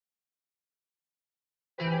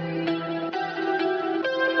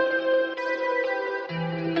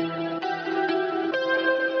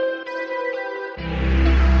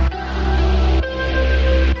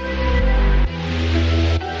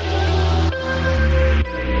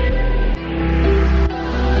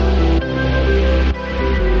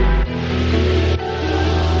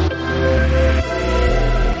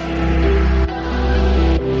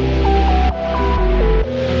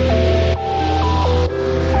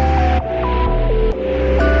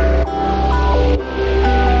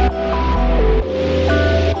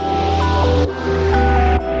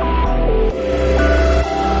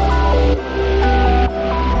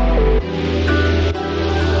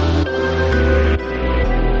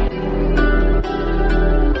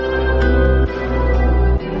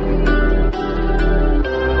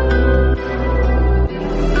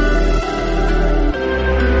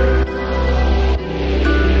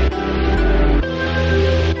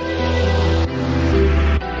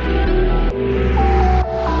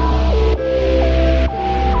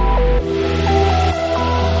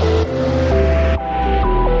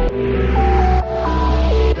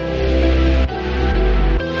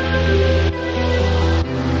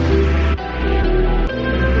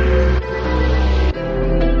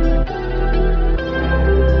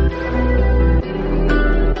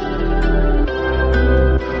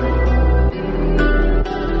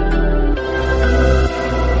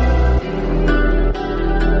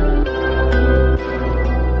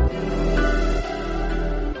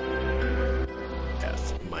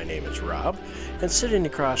And sitting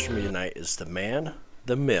across from me tonight is the man,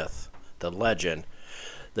 the myth, the legend,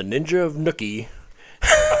 the ninja of Nookie,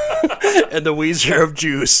 and the Weezer of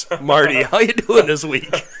Juice. Marty, how you doing this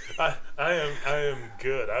week? I am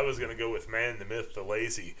good. I was going to go with man, the myth, the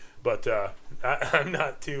lazy, but I'm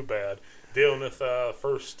not too bad. Dealing with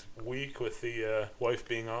first week with the wife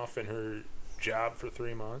being off in her job for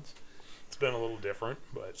 3 months. It's been a little different,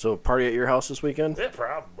 but So, party at your house this weekend? yeah,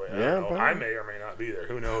 probably. I Yeah, don't know. probably. I may or may not be there.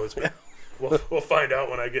 Who knows? We'll find out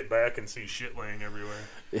when I get back and see shit laying everywhere.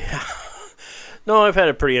 Yeah. No, I've had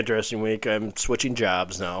a pretty interesting week. I'm switching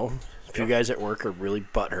jobs now. A few guys at work are really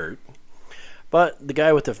butthurt. But the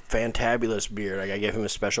guy with the fantabulous beard, I gotta give him a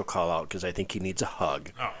special call out because I think he needs a hug.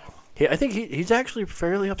 Oh, I think he's actually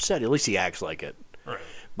fairly upset. At least he acts like it. right.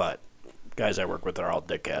 But guys I work with are all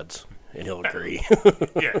dickheads, and he'll agree.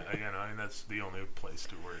 Yeah, and that's the only place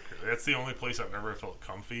to work. That's the only place I've ever felt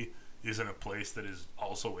comfy. Is in a place that is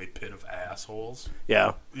also a pit of assholes.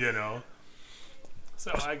 Yeah. You know.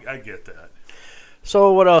 So I get that.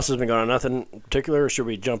 So what else has been going on? Nothing particular, or should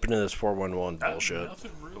we jump into this 411 bullshit?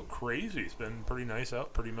 Nothing real crazy. It's been pretty nice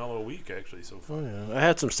out, pretty mellow week actually so far. Oh, yeah. I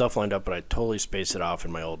had some stuff lined up, but I totally spaced it off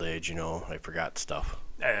in my old age. I forgot stuff.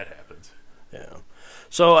 That happens. Yeah.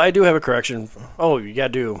 So I do have a correction. Oh, you got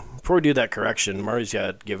to do, before we do that correction, Marty's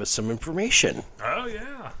got to give us some information. Oh,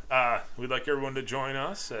 yeah. We'd like everyone to join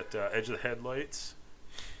us at Edge of the Headlights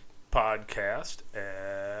podcast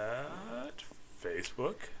at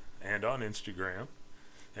Facebook and on Instagram.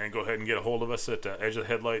 And go ahead and get a hold of us at Edge of the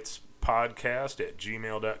Headlights podcast at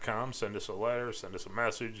gmail.com. Send us a letter, send us a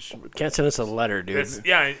message. Can't send us a letter, dude.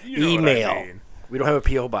 You know Email. what I mean. We don't have a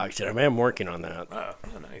P.O. box yet. I am working on that. Oh,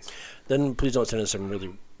 nice. Then please don't send us some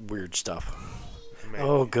really weird stuff. Maybe.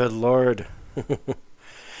 Oh, good Lord.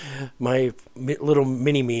 My little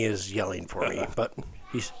mini-me is yelling for me, but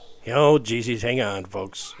he's hang on,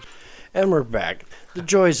 folks. And we're back. The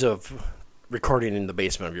joys of recording in the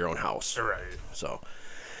basement of your own house. Right. So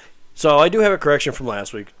I do have a correction from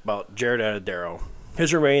last week about Jared Anadero.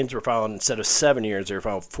 His remains were found, instead of 7 years, they were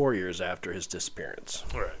found 4 years after his disappearance.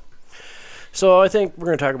 Right. So I think we're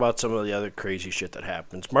going to talk about some of the other crazy shit that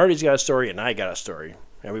happens. Marty's got a story, and I got a story.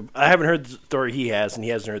 And I haven't heard the story he has, and he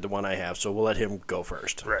hasn't heard the one I have, so we'll let him go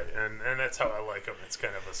first. Right, and that's how I like them. It's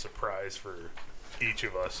kind of a surprise for each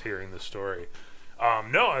of us hearing the story. I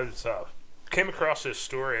came across this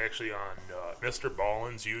story actually on Mr.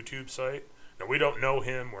 Ballin's YouTube site. Now, we don't know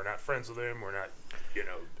him. We're not friends with him. We're not,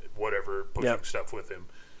 whatever, pushing stuff with him.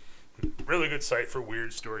 Really good site for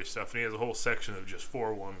weird story stuff, and he has a whole section of just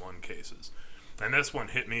 411 cases. And this one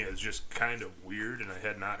hit me as just kind of weird, and I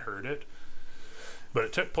had not heard it. But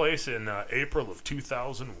it took place in April of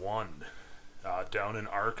 2001 down in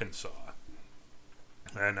Arkansas.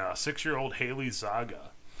 And 6-year-old Haley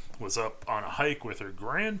Zaga was up on a hike with her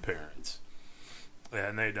grandparents.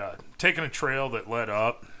 And they'd taken a trail that led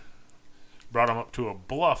up, brought them up to a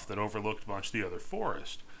bluff that overlooked a bunch of the other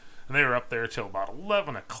forest. And they were up there till about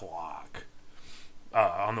 11 o'clock.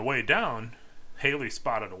 On the way down, Haley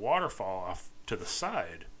spotted a waterfall off to the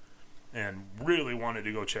side and really wanted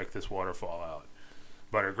to go check this waterfall out.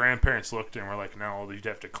 But her grandparents looked and were like, no, you'd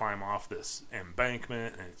have to climb off this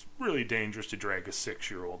embankment, and it's really dangerous to drag a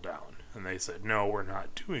 6-year-old down. And they said, no, we're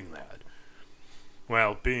not doing that.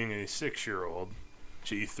 Well, being a 6-year-old,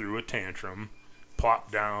 she threw a tantrum,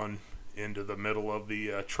 plopped down into the middle of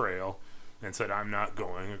the trail, and said, I'm not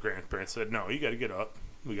going. Her grandparents said, no, you got to get up.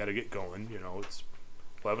 We got to get going. It's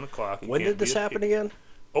 11 o'clock. When did this happen again?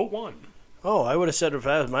 01. Oh, I would have said if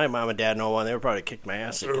that was my mom and dad in 01, they would probably kick my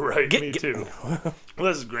ass. Right, me too. Well,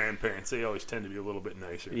 this is grandparents. They always tend to be a little bit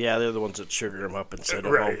nicer. Yeah, they're the ones that sugar them up and said,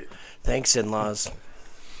 right. Thanks, in-laws.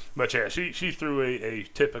 But yeah, she threw a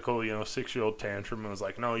typical, 6-year-old tantrum and was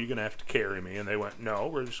like, no, you're going to have to carry me. And they went, no,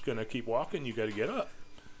 we're just going to keep walking. You got to get up.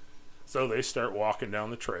 So they start walking down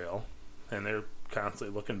the trail, and they're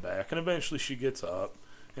constantly looking back. And eventually she gets up,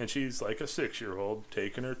 and she's like a 6-year-old,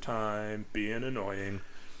 taking her time, being annoying.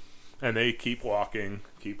 And they keep walking,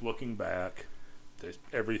 keep looking back. There's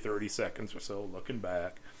every 30 seconds or so looking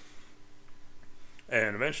back.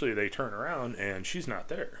 And eventually they turn around, and she's not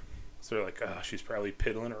there. So they're like, she's probably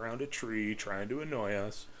piddling around a tree, trying to annoy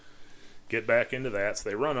us. Get back into that. So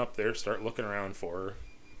they run up there, start looking around for her.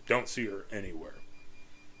 Don't see her anywhere.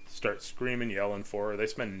 Start screaming, yelling for her. They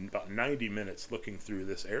spend about 90 minutes looking through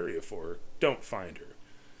this area for her. Don't find her.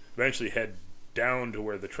 Eventually head down to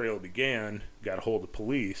where the trail began, got a hold of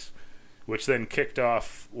police, which then kicked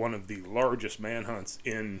off one of the largest manhunts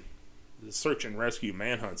in the search and rescue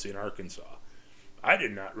manhunts in Arkansas. I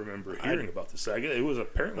did not remember hearing about this. It was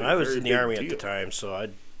apparently I was a very in the big Army deal. at the time, so I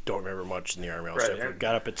don't remember much in the Army. I Right,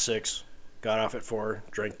 got up at 6. Got off at 4,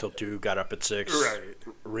 drank till 2, got up at 6. Right.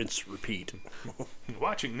 Rinse, repeat.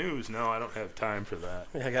 Watching news, no, I don't have time for that.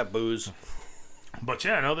 I got booze. But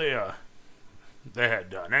yeah, no, they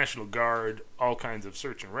had National Guard, all kinds of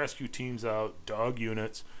search and rescue teams out, dog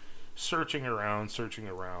units, searching around.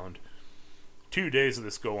 2 days of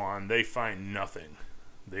this go on, they find nothing.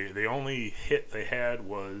 The only hit they had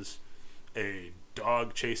was a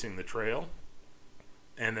dog chasing the trail,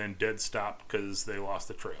 and then dead stopped because they lost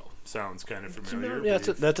the trail. Sounds kind of familiar. Yeah,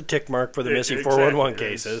 that's a tick mark for the missing exactly 411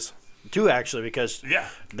 cases. 2, actually, because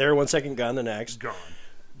they're 1 second gone, the next. Gone.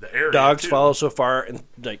 The area Dogs too. follow so far, and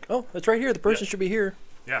like, oh, it's right here. The person should be here.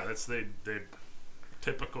 Yeah, that's they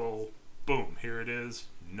typical. Boom, here it is.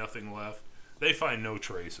 Nothing left. They find no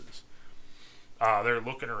traces. They're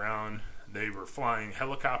looking around. They were flying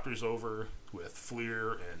helicopters over with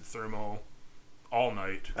FLIR and thermo all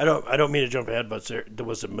night. I don't mean to jump ahead, but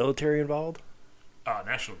was the military involved?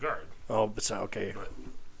 National Guard. Oh, it's okay. But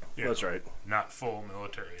That's right. Not full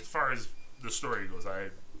military. As far as the story goes,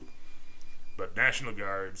 but National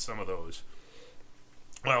Guard, some of those.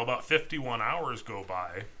 Well, about 51 hours go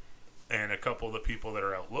by, and a couple of the people that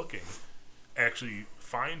are out looking actually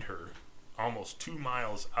find her almost 2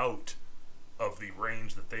 miles out of the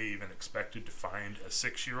range that they even expected to find a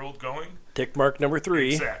 6-year-old going. Tick mark number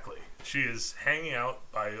 3. Exactly. She is hanging out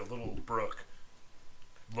by a little brook.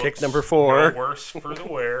 Tick number 4. No worse for the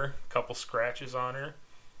wear. Couple scratches on her.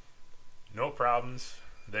 No problems.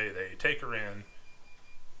 They take her in.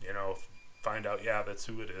 Find out, that's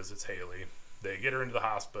who it is. It's Haley. They get her into the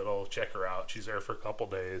hospital, check her out. She's there for a couple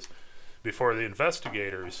days before the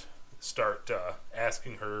investigators start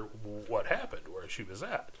asking her what happened, where she was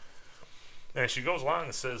at. And she goes along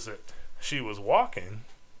and says that she was walking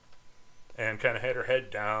and kind of had her head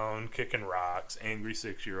down, kicking rocks, angry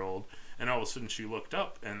 6-year-old, and all of a sudden she looked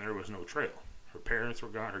up and there was no trail. Her parents were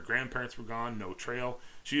gone, her grandparents were gone, no trail.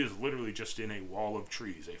 She is literally just in a wall of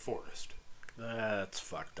trees, a forest. That's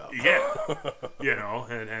fucked up. Yeah.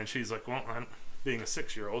 And she's like, well, being a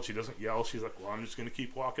 6-year-old, she doesn't yell. She's like, well, I'm just going to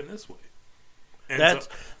keep walking this way. And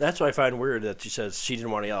that's what I find weird that she says she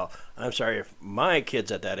didn't want to yell. I'm sorry, if my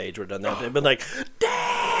kids at that age would have done that, they'd been like,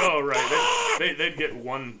 Dad! Oh, right. They'd get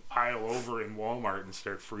one aisle over in Walmart and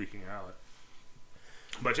start freaking out.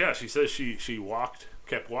 But yeah, she says she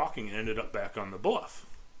kept walking and ended up back on the bluff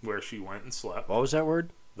where she went and slept. What was that word?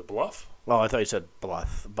 The bluff? Oh, I thought you said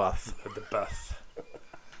bluff. The buff.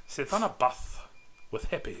 Sit on a buff with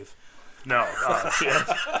hippies. No,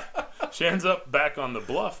 she ends up back on the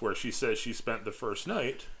bluff where she says she spent the first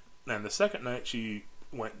night, and the second night she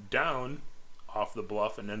went down off the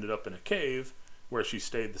bluff and ended up in a cave where she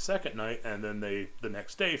stayed the second night, and then the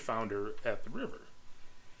next day found her at the river.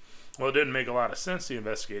 Well, it didn't make a lot of sense. The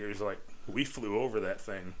investigators we flew over that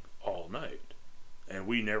thing all night, and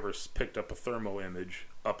we never picked up a thermo image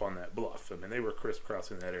up on that bluff. I mean, they were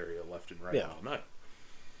crisscrossing that area left and right all night.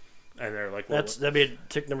 And they're like, well, that'd be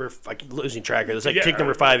tick number. I keep losing track of this. Like tick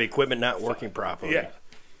number 5, equipment not working properly. Yeah.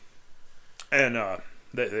 And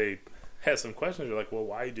they had some questions. They're like, well,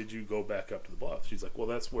 why did you go back up to the bluff? She's like, well,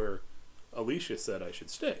 that's where Alicia said I should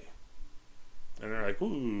stay. And they're like,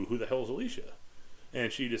 ooh, who the hell is Alicia?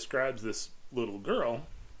 And she describes this little girl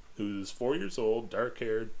who's 4 years old, dark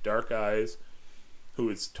haired, dark eyes, who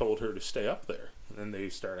has told her to stay up there. And then they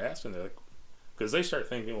start asking, they're like, because they start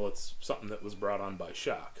thinking, well, it's something that was brought on by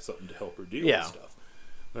shock, something to help her deal with stuff.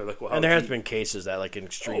 They're like, well, and there has been cases that, in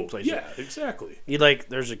extreme places. Yeah, exactly.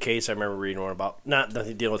 There's a case I remember reading one about,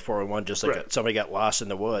 nothing dealing with 411, just somebody got lost in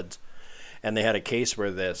the woods. And they had a case where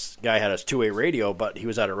this guy had a 2-way radio, but he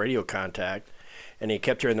was out of radio contact. And he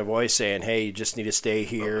kept hearing the voice saying, hey, you just need to stay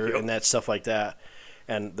here, and that stuff like that.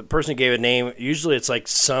 And the person gave a name. Usually it's like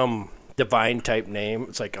some divine type name.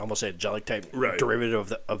 It's like almost angelic type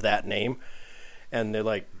derivative of that name. And they're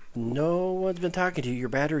like, no one's been talking to you. Your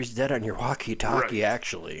battery's dead on your walkie-talkie,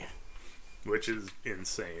 actually. Which is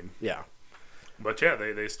insane. Yeah. But yeah,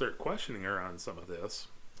 they start questioning her on some of this.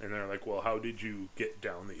 And they're like, well, how did you get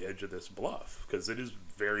down the edge of this bluff? Because it is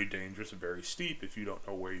very dangerous and very steep if you don't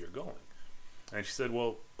know where you're going. And she said,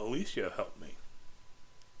 well, Alicia helped me.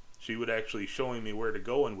 She would actually showing me where to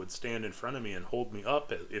go and would stand in front of me and hold me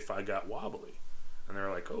up if I got wobbly. And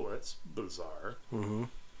they're like, oh, that's bizarre. Mm-hmm.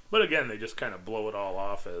 But again, they just kind of blow it all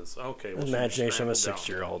off as, okay, well, imagination of a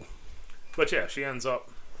 6-year-old. But yeah, she ends up,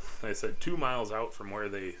 like I said, 2 miles out from where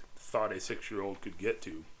they thought a 6-year-old could get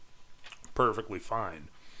to. Perfectly fine.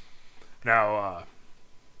 Now,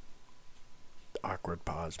 awkward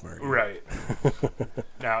pause, Marty. Right.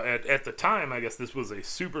 Now, at the time, I guess this was a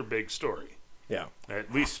super big story. Yeah.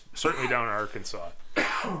 At least, certainly down in Arkansas.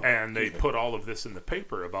 And they put all of this in the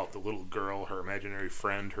paper about the little girl, her imaginary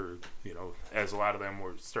friend, her, as a lot of them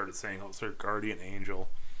started saying, oh, it's her guardian angel.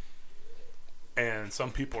 And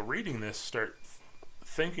some people reading this start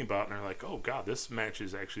thinking about it, and they're like, oh, God, this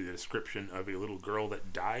matches actually the description of a little girl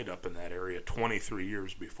that died up in that area 23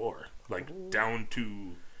 years before. Like, down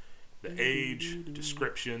to the age,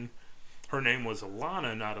 description. Her name was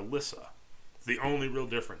Alana, not Alyssa. The only real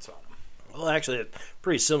difference on them. Well, actually, it's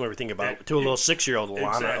pretty similar if you think about it, to a little 6-year-old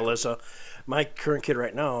Alana, exactly. Alyssa. My current kid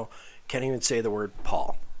right now can't even say the word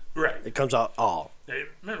Paul. Right. It comes out all. Hey,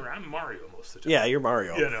 remember, I'm Mario most of the time. Yeah, you're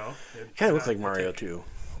Mario. Kind of look like Mario, too.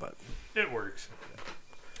 But it works.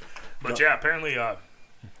 But yeah, apparently,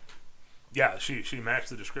 she matched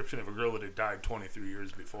the description of a girl that had died 23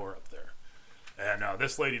 years before up there. And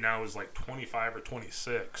this lady now is like 25 or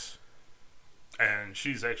 26. And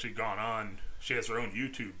she's actually gone on. She has her own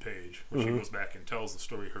YouTube page where she goes back and tells the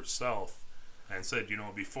story herself and said,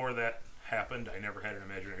 before that happened, I never had an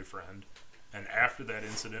imaginary friend. And after that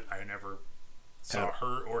incident, I never saw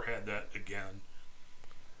her or had that again.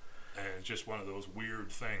 And it's just one of those weird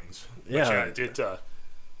things. Yeah.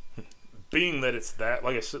 Being that it's that,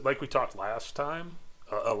 like I said, like we talked last time,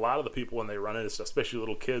 a lot of the people when they run it, especially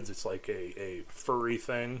little kids, it's like a furry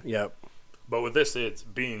thing. Yep. But with this, it's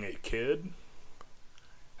being a kid.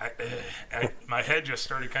 My head just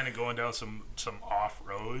started kind of going down some off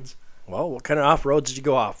roads. Well, what kind of off roads did you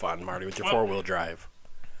go off on, Marty, with your 4-wheel drive?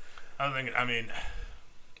 I mean,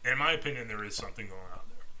 in my opinion, there is something going on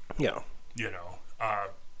there. Yeah.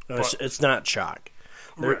 It's not shock.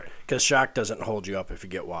 Right. Because shock doesn't hold you up if you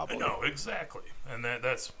get wobbly. No, exactly. And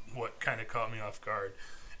that's what kind of caught me off guard.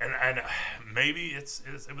 And maybe it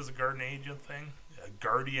was a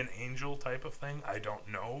guardian angel type of thing. I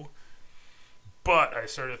don't know. But I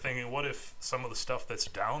started thinking, what if some of the stuff that's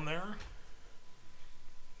down there,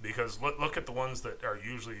 because look at the ones that are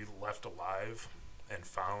usually left alive and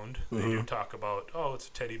found. They do talk about, it's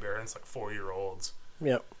a teddy bear, and it's like 4-year-olds.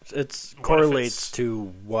 Yeah, it correlates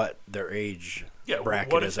to what their age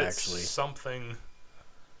bracket what is if it's actually. Something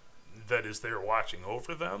that is there watching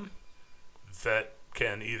over them that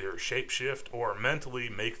can either shapeshift or mentally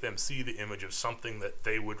make them see the image of something that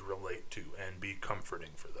they would relate to and be comforting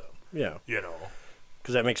for them. Yeah.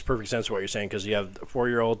 Because that makes perfect sense what you're saying, because you have a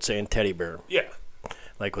 4-year-old saying teddy bear. Yeah.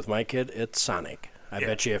 Like with my kid, it's Sonic. I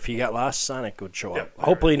bet you if he got lost, Sonic would show up. Yeah.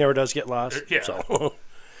 Hopefully he never does get lost. Yeah. So.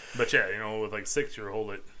 But with like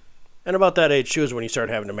 6-year-old, and about that age too is when you start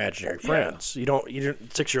having imaginary friends. You don't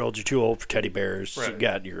 6-year-olds, you're too old for teddy bears. Right. You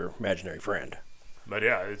got your imaginary friend. But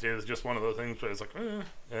yeah, it was just one of those things where it's like,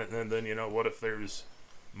 and then what if there's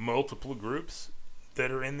multiple groups that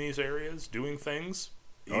are in these areas doing things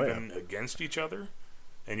even against each other,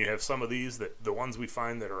 and you have some of these that the ones we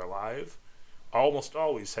find that are alive almost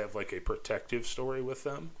always have like a protective story with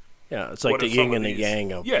them. Yeah, it's like the yin and the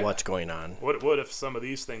yang of what's going on. What if some of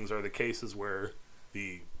these things are the cases where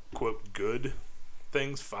the quote good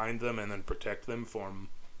things find them and then protect them from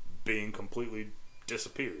being completely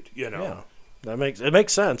disappeared? Yeah, it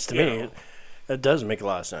makes sense to me. It does make a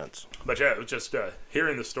lot of sense. But yeah, it was just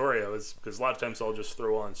hearing the story. Because a lot of times I'll just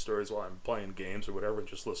throw on stories while I'm playing games or whatever, and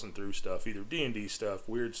just listen through stuff, either D&D stuff,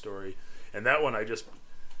 weird story, and that one I just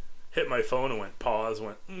hit my phone and went pause, and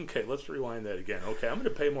went, okay, let's rewind that again. Okay, I'm going to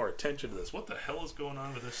pay more attention to this. What the hell is going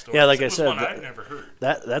on with this story? Yeah, like I said, one I've never heard.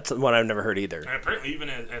 That's one I've never heard either. And apparently, even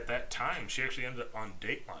at that time, she actually ended up on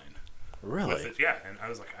Dateline. Really? With it. Yeah, and I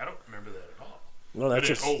was like, I don't remember that at all. No, that's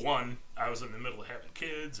just. In 2001, I was in the middle of having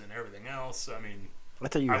kids and everything else. I mean, I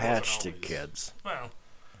thought you hatched the kids. Well,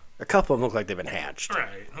 a couple of them look like they've been hatched.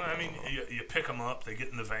 Right. Well, I mean, you pick them up, they get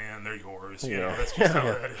in the van, they're yours. That's just how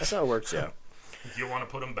that is. That's how it works. Yeah. You want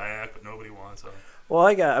to put them back, but nobody wants them. Well,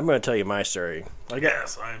 I'm going to tell you my story.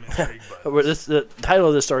 Yes, I'm intrigued by this. The title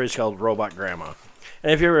of this story is called Robot Grandma.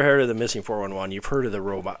 And if you ever heard of the Missing 411, you've heard of the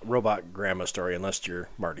robot grandma story, unless you're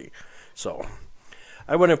Marty. So,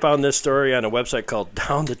 I went and found this story on a website called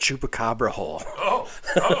Down the Chupacabra Hole. Oh.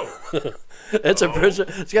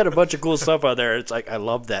 It's got a bunch of cool stuff on there. It's like, I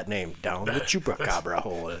love that name, Down the Chupacabra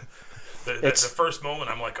Hole. The first moment,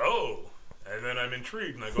 I'm like, oh. And then I'm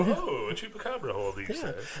intrigued, and I go, oh, a chupacabra hole, these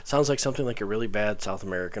say. Sounds like something like a really bad South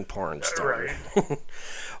American porn story. Right.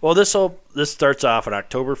 Well, this starts off on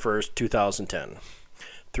October 1st, 2010.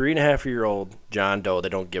 3.5-year-old John Doe, they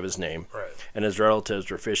don't give his name, and his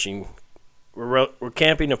relatives were fishing. We're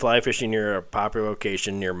camping and fly fishing near a popular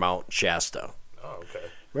location near Mount Shasta. Oh, okay.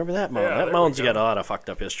 Remember that mountain? That mountain's got a lot of fucked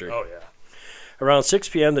up history. Oh, yeah. Around 6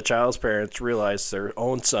 p.m., the child's parents realized their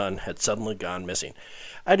own son had suddenly gone missing.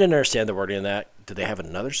 I didn't understand the wording of that. did they have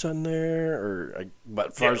another son there?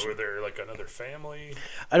 But far as, were there like another family?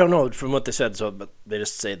 I don't know from what they said, but they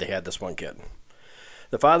just say they had this one kid.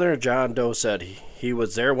 The father of John Doe said he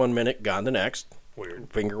was there 1 minute, gone the next.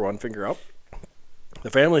 Weird. Finger one, finger up. The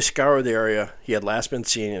family scoured the area he had last been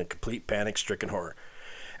seen in complete panic-stricken horror.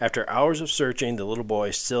 After hours of searching, the little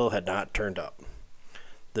boy still had not turned up.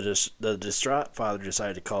 The distraught father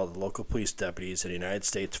decided to call the local police deputies and United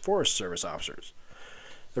States Forest Service officers.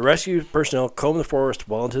 The rescue personnel combed the forest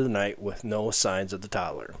well into the night with no signs of the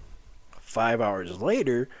toddler. 5 hours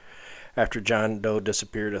later, after John Doe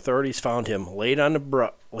disappeared, authorities found him laid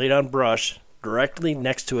on brush directly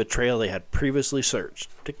next to a trail they had previously searched.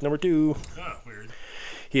 Tick number 2. Oh, weird.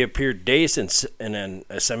 He appeared dazed and in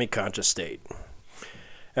a semi-conscious state.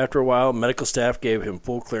 After a while, medical staff gave him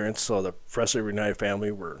full clearance, so the freshly reunited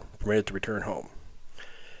family were permitted to return home.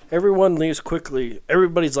 Everyone leaves quickly.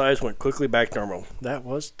 Everybody's lives went quickly back to normal. That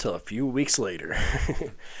was till a few weeks later.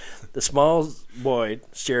 The small boy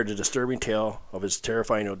shared a disturbing tale of his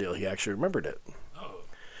terrifying ordeal. He actually remembered it. Oh.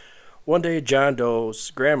 One day, John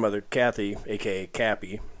Doe's grandmother, Kathy, a.k.a.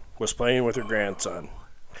 Cappy, was playing with her grandson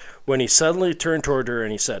when he suddenly turned toward her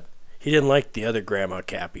and he said he didn't like the other grandma,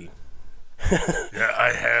 Cappy. Yeah,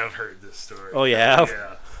 I have heard this story. Oh, you have?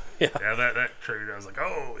 Yeah. Yeah, that triggered. I was like,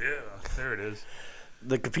 oh, yeah, there it is.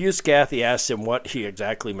 The confused Kathy asked him what he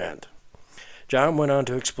exactly meant. John went on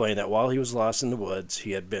to explain that while he was lost in the woods,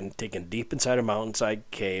 he had been taken deep inside a mountainside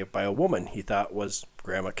cave by a woman he thought was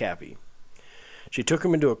Grandma Cappy. She took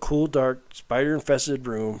him into a cool, dark, spider-infested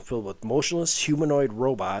room filled with motionless humanoid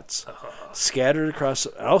robots. Scattered across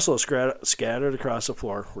the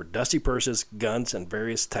floor were dusty purses, guns, and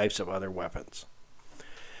various types of other weapons.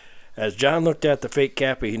 As John looked at the fake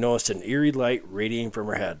Cappy, he noticed an eerie light radiating from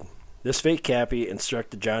her head. This fake Cappy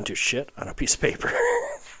instructed John to shit on a piece of paper.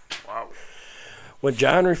 Wow. When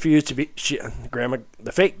John refused to be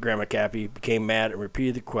the fake Grandma Cappy became mad and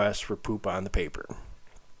repeated the request for poop on the paper.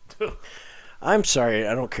 I'm sorry,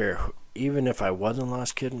 I don't care. Even if I wasn't a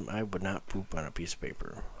lost kid, I would not poop on a piece of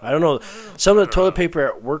paper. I don't know. Some of the toilet paper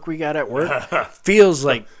at work we got at work feels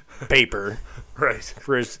like paper. Right.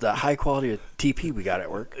 For the high quality of TP we got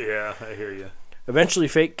at work. Yeah, I hear you. Eventually,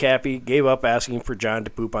 fake Cappy gave up asking for John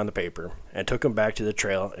to poop on the paper and took him back to the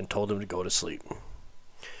trail and told him to go to sleep.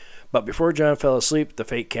 But before John fell asleep, the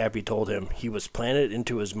fake Cappy told him he was planted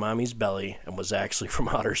into his mommy's belly and was actually from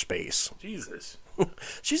outer space. Jesus.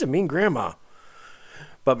 She's a mean grandma.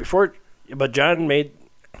 But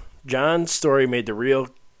John's story made the real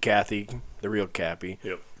Cappy,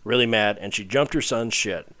 Yep. really mad, and she jumped her son's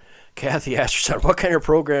shit. Kathy asked her son, what kind of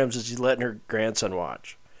programs is he letting her grandson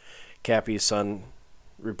watch? Cappy's son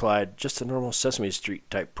replied, just the normal Sesame Street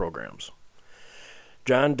type programs.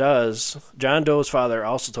 John Doe's father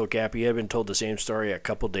also told Cappy he had been told the same story a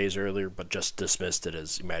couple days earlier, but just dismissed it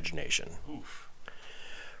as imagination. Oof.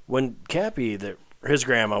 When Cappy, his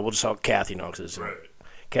grandma, we'll just call it Kathy now, Right.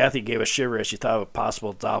 Kathy gave a shiver as she thought of a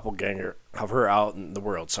possible doppelganger of her out in the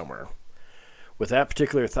world somewhere. With that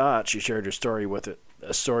particular thought, she shared a story with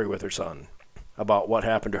her son about what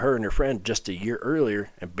happened to her and her friend just a year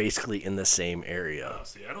earlier and basically in the same area. Oh,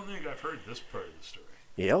 see, I don't think I've heard this part of the story.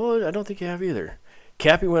 Yeah, well, I don't think you have either.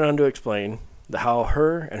 Cappy went on to explain how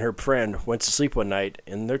her and her friend went to sleep one night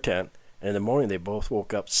in their tent, and in the morning they both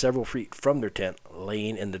woke up several feet from their tent,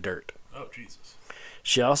 laying in the dirt. Oh, Jesus.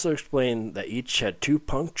 She also explained that each had 2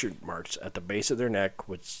 puncture marks at the base of their neck,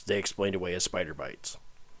 which they explained away as spider bites.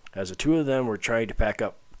 As the 2 of them were trying to pack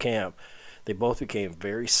up camp, they both became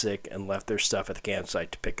very sick and left their stuff at the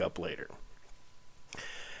campsite to pick up later.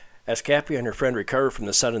 As Cappy and her friend recovered from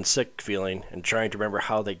the sudden sick feeling and trying to remember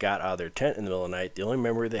how they got out of their tent in the middle of the night, the only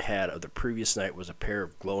memory they had of the previous night was a pair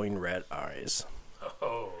of glowing red eyes.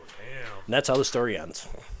 Oh, damn. And that's how the story ends.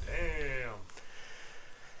 Damn.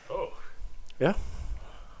 Oh. Yeah.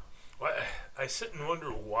 Well, I sit and wonder,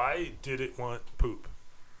 why did it want poop?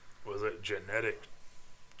 Was it genetic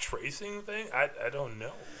tracing thing? I don't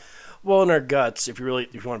know. Well, in our guts, if you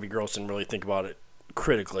want to be gross and really think about it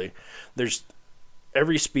critically, there's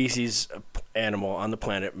every species of animal on the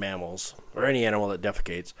planet, mammals, or any animal that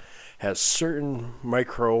defecates, has certain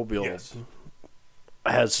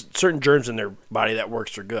has certain germs in their body that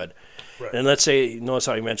works for good. Right. And let's say, notice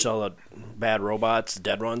how you mentioned all the bad robots,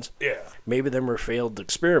 dead ones? Yeah. Maybe them were failed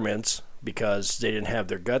experiments because they didn't have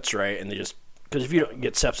their guts right, and they just, because if you don't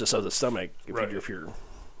get sepsis of the stomach, if your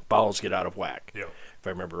bowels get out of whack. Yeah. If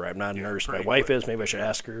I remember right. I'm not a nurse. My wife is. Maybe I should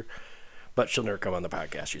ask her. But she'll never come on the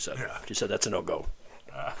podcast, she said. Yeah. She said that's a no-go.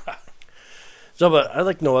 But I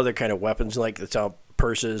like no other kind of weapons, like it's all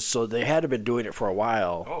purses. So they had to have been doing it for a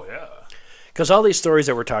while. Oh, yeah. Because all these stories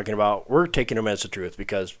that we're talking about, we're taking them as the truth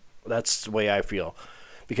because That's the way I feel.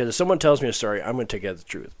 Because if someone tells me a story, I'm going to take it as the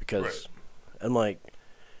truth. Because I'm like,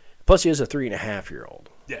 plus he is a 3.5-year-old.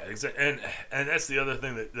 Yeah, exactly. And that's the other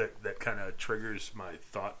thing that kind of triggers my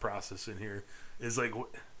thought process in here is like,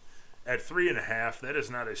 at 3.5, that is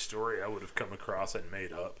not a story I would have come across and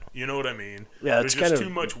made up. You know what I mean? Yeah, there's it's just kind of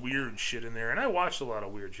too much weird shit in there, and I watched a lot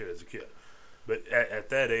of weird shit as a kid. But at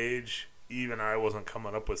that age, even I wasn't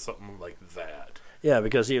coming up with something like that. Yeah,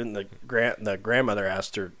 because even the grandmother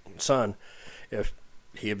asked her son if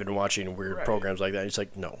he had been watching weird programs like that. He's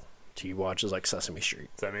like, no. He watches like Sesame Street.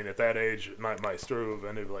 So, I mean, at that age, my story would have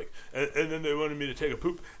ended like, and then they wanted me to take a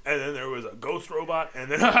poop, and then there was a ghost robot, and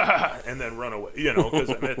then and then run away. You know, because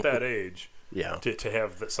I'm at that age. Yeah. To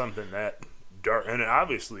have something that dark, and it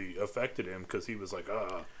obviously affected him because he was like,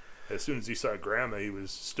 as soon as he saw Grandma, he was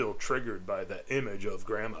still triggered by that image of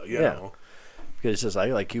Grandma. You know. Because he says, I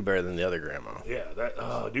like you better than the other grandma.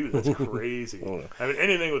 Yeah, dude, that's crazy. I mean,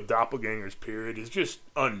 anything with doppelgangers, period, is just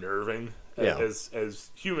unnerving. Yeah. As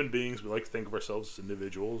human beings, we like to think of ourselves as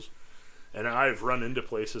individuals. And I've run into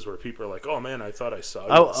places where people are like, oh, man, I thought I saw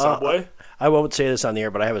you on the subway. I won't say this on the air,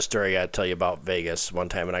 but I have a story I got to tell you about Vegas one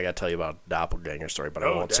time, and I got to tell you about doppelganger story, but I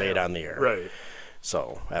won't say it on the air. Right.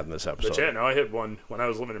 So, having this episode. But yeah, no, I had one when I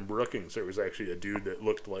was living in Brookings. There was actually a dude that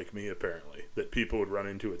looked like me, apparently, that people would run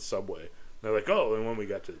into at Subway. They're like, oh, and when we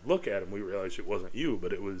got to look at him, we realized it wasn't you,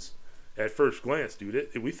 but it was, at first glance, dude,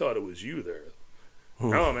 we thought it was you there.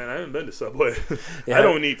 No, man, I haven't been to Subway. Yeah. I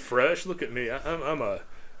don't eat fresh. Look at me. I'm a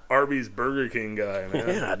Arby's Burger King guy, man.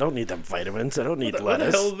 Yeah, I don't need them vitamins. I don't need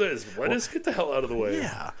lettuce. What the hell is this? Lettuce? Get the hell out of the way.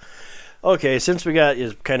 Yeah. Okay, since we got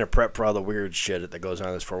is kind of prep for all the weird shit that goes on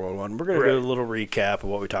in this 411, we're going to do a little recap of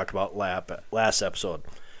what we talked about last episode.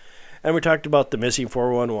 And we talked about the missing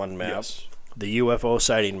 411 map, the UFO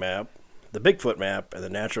sighting map, the Bigfoot map, and the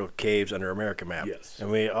natural caves under America map. Yes. And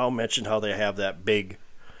we all mentioned how they have that big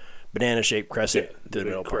banana-shaped crescent to the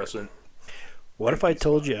middle crescent. What if I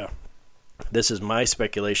told you this is my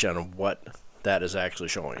speculation on what that is actually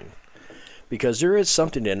showing? Because there is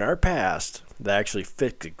something in our past that actually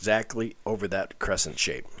fits exactly over that crescent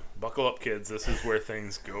shape. Buckle up, kids. This is where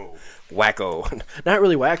things go. Wacko. Not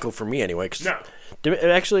really wacko for me, anyway. No. It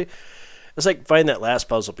actually, it's like find that last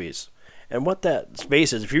puzzle piece. And what that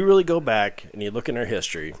space is, if you really go back and you look in our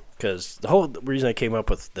history, because the whole reason I came up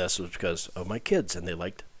with this was because of my kids, and they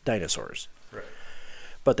liked dinosaurs. Right.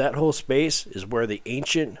 But that whole space is where the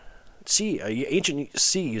ancient sea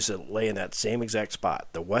used to lay in that same exact spot,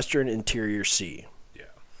 the Western Interior Sea. Yeah.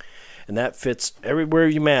 And that fits everywhere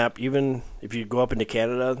you map, even if you go up into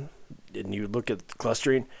Canada and you look at the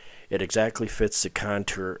clustering, it exactly fits the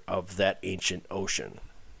contour of that ancient ocean.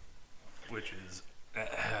 Which is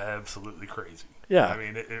absolutely crazy. Yeah. I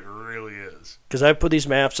mean, it really is. Because I put these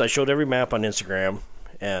maps, I showed every map on Instagram,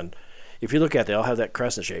 and if you look at it, they all have that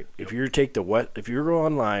crescent shape. If you if you go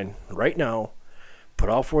online right now, put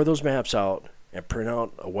all 4 of those maps out and print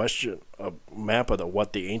out a map of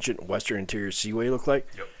what the ancient Western Interior Seaway looked like,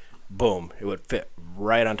 boom, it would fit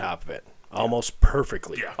right on top of it. Almost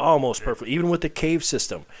perfectly. Yeah. Almost perfectly. Even with the cave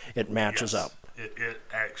system, it matches up. It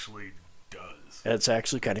actually does. And it's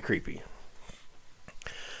actually kind of creepy.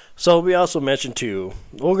 So we also mentioned too,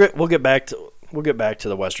 we'll get back to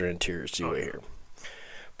the Western Interior Seaway here.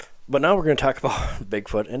 But now we're going to talk about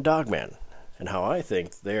Bigfoot and Dogman and how I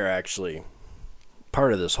think they're actually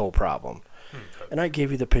part of this whole problem. And I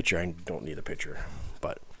gave you the picture. I don't need a picture.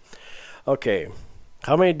 But, okay.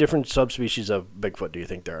 How many different subspecies of Bigfoot do you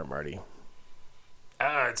think there are, Marty?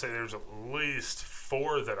 I'd say there's at least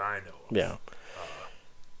 4 that I know of. Yeah.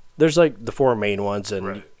 There's like the 4 main ones,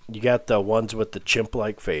 and you got the ones with the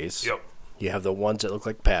chimp-like face. Yep. You have the ones that look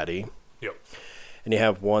like Patty. Yep. And you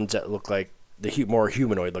have ones that look like the more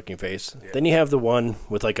humanoid-looking face. Yeah. Then you have the one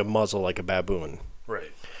with like a muzzle like a baboon.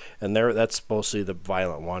 Right. And that's mostly the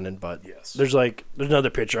violent one. But yes. there's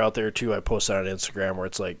another picture out there too I posted on Instagram where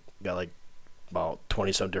it's like got like about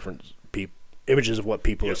 20-some different images of what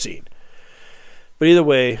people have seen. But either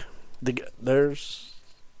way,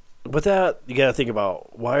 with that, you got to think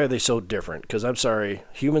about why are they so different? Because I'm sorry,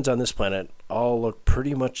 humans on this planet all look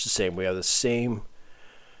pretty much the same. We have the same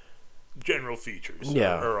general features.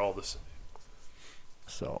 Yeah. Are all the same.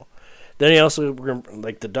 So, then you also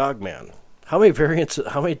like the Dogman. How many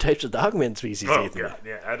types of Dogman species do you think? God,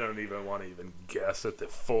 yeah, I don't even want to even guess at the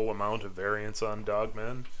full amount of variants on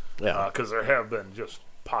Dogmen. Yeah. Because there have been just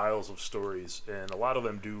piles of stories, and a lot of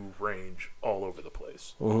them do range all over the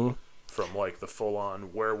place. Mm-hmm. From like the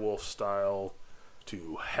full-on werewolf style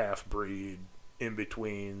to half-breed,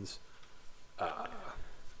 in-betweens.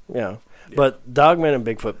 Yeah. But Dogman and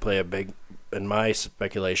Bigfoot play a big, in my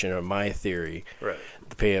speculation or my theory, right.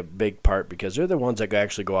 play a big part because they're the ones that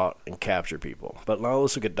actually go out and capture people. But now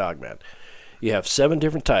let's look at Dogman. You have 7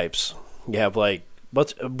 different types. You have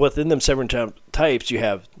but within them 7 types, you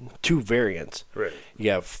have 2 variants. Right.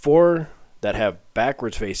 You have 4 that have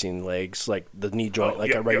backwards facing legs, like the knee joint,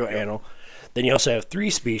 a regular animal. Then you also have 3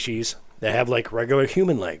 species that have like regular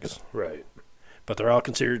human legs. Right. But they're all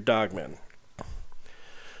considered dogmen.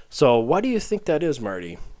 So why do you think that is,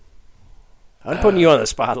 Marty? I'm putting you on the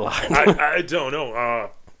spot a lot. I don't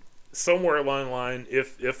know. Somewhere along the line,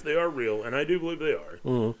 if they are real, and I do believe they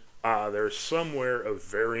are, there's somewhere a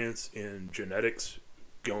variance in genetics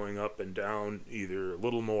going up and down, either a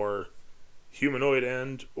little more humanoid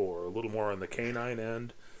end or a little more on the canine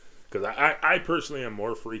end. Because I personally am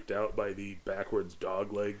more freaked out by the backwards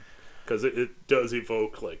dog leg, because it does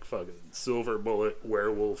evoke like fucking silver bullet,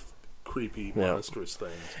 werewolf, creepy, monstrous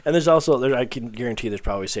things. And there's also, I can guarantee there's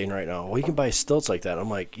probably saying right now, well, you can buy stilts like that. I'm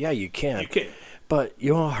like, yeah, you can. You can. But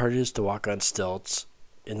you know how hard it is to walk on stilts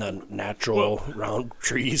in the natural round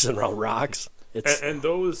trees and round rocks? And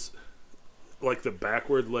those, like the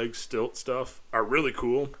backward leg stilt stuff, are really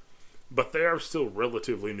cool, but they are still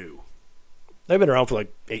relatively new. They've been around for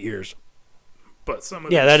like 8 years. But some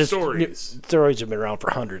of the stories... Steroids have been around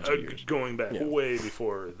for hundreds of years. Going back way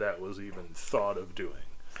before that was even thought of doing.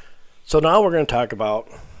 So now we're going to talk about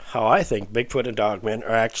how I think Bigfoot and Dogmen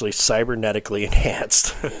are actually cybernetically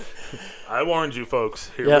enhanced. I warned you, folks.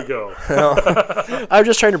 Here we go. I'm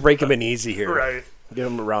just trying to break them in easy here. Right. Get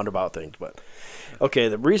them roundabout things. But okay,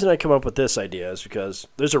 the reason I come up with this idea is because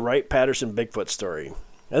there's a Wright-Patterson Bigfoot story.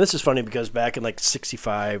 And this is funny because back in like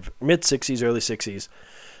 65, mid-60s, early 60s,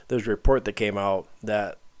 there's a report that came out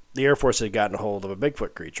that the Air Force had gotten a hold of a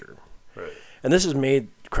Bigfoot creature. Right. And this is made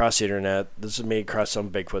across the internet. This is made across some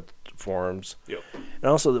Bigfoot forums. Yep. And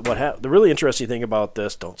also, the really interesting thing about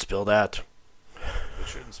this, don't spill that. It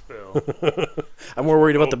shouldn't spill. I'm more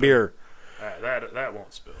worried about the beer. That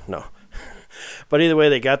won't spill. No. But either way,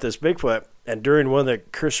 they got this Bigfoot, and during one of the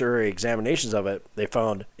cursory examinations of it, they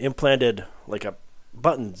found implanted like a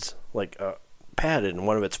buttons, like a pad in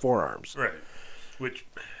one of its forearms. Right. Which...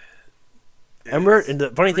 And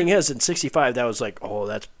the funny thing is, in 65, that was like, oh,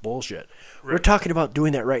 that's bullshit. Right. We're talking about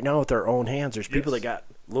doing that right now with our own hands. There's people that got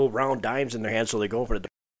little round dimes in their hands, so they go for it.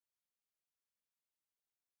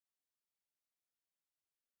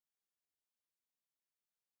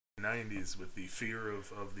 90s with the fear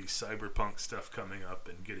of the cyberpunk stuff coming up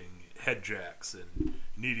and getting head jacks and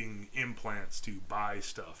needing implants to buy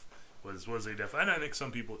stuff was a definite, and I think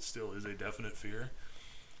some people it still is a definite fear.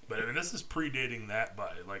 But I mean, this is predating that by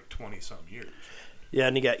like 20-some years. Yeah,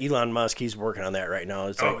 and you got Elon Musk. He's working on that right now.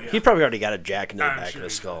 It's like, he probably already got a jack in the back of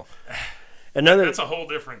his skull. That's a whole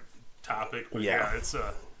different topic. But it's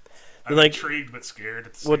I'm intrigued but scared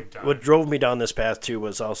at the same time. What drove me down this path, too,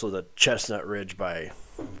 was also the Chestnut Ridge by...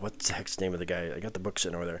 What's the heck's name of the guy? I got the book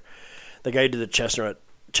sitting over there. The guy who did the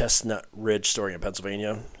Chestnut Ridge story in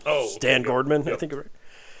Pennsylvania. Oh. Stan Gordman, I think.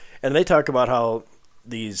 And they talk about how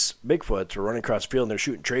these Bigfoots were running across the field and they're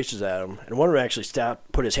shooting tracers at him. And one of them actually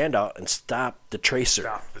put his hand out and stopped the tracer.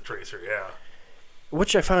 Stopped the tracer, yeah.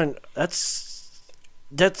 Which I find, that's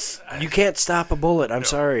you can't stop a bullet, I'm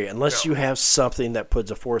sorry, unless you have something that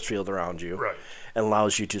puts a force field around you and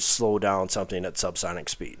allows you to slow down something at subsonic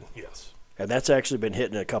speed. Yes. And that's actually been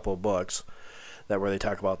hit in a couple of books where they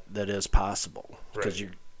talk about that is possible. Because you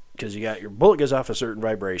got your bullet goes off a certain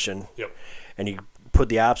vibration, and you put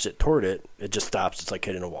the opposite toward it, it just stops. It's like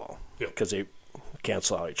hitting a wall because they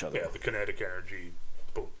cancel out each other. Yeah, the kinetic energy.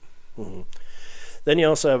 Boom. Mm-hmm. Then you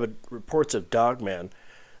also have reports of dogmen.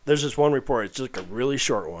 There's this one report. It's just like a really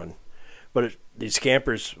short one, but these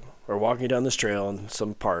campers are walking down this trail in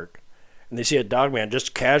some park, and they see a dogman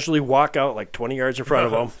just casually walk out like 20 yards in front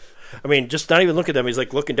of them. I mean, just not even look at them. He's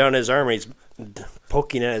like looking down at his arm, and he's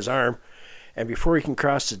poking at his arm. And before he can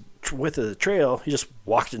cross the width of the trail, he just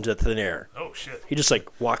walks into thin air. Oh, shit. He just, like,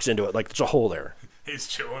 walks into it like there's a hole there. He's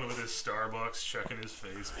chilling with his Starbucks, checking his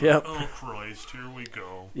face. Yep. Oh, Christ, here we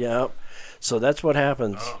go. Yep. So that's what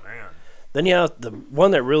happens. Oh, man. Then, the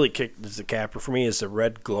one that really kicked the capper for me is the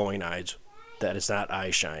red glowing eyes. That is not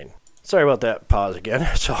eye shine. Sorry about that pause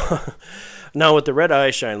again. So now, with the red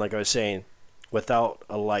eye shine, like I was saying, without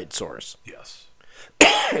a light source. Yes.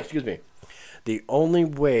 Excuse me. The only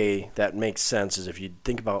way that makes sense is if you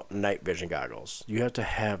think about night vision goggles. You have to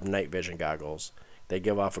have night vision goggles. They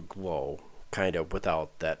give off a glow, kind of,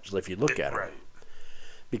 without that, if you look at them. Right.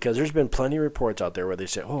 Because there's been plenty of reports out there where they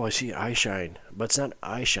say, oh, I see eye shine. But it's not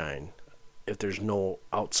eye shine if there's no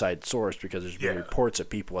outside source, because there's been reports of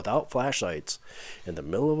people without flashlights in the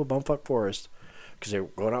middle of a bumfuck forest because they're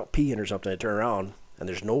going out peeing or something, they turn around, and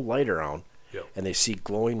there's no light around, Yep. and they see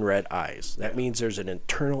glowing red eyes. That means there's an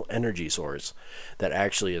internal energy source that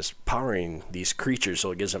actually is powering these creatures,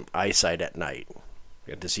 so it gives them eyesight at night.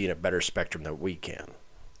 You have to see in a better spectrum than we can.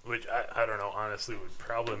 Which, I don't know, honestly would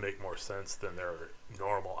probably make more sense than their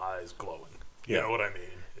normal eyes glowing. You know what I mean?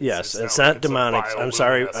 Yes, it's not like demonic. I'm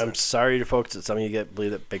sorry bioluminescent. to folks that some of you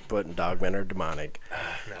believe that Bigfoot and Dogmen are demonic.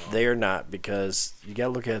 No. They are not, because you got to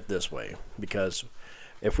look at it this way. Because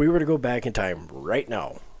if we were to go back in time right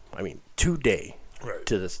now, I mean today, Right.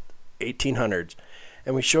 to the 1800s,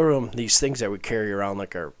 and we showed them these things that we carry around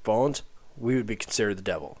like our phones, we would be considered the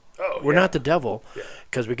devil. Oh, We're not the devil Yeah.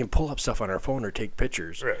 because we can pull up stuff on our phone or take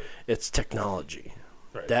pictures. Right. It's technology.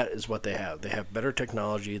 Right. That is what they have. They have better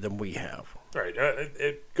technology than we have. Right.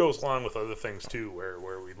 It goes along with other things too, where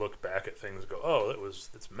we look back at things and go, "Oh,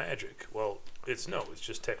 it's magic." Well, it's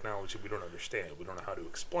just technology we don't understand. We don't know how to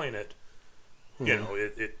explain it. You know,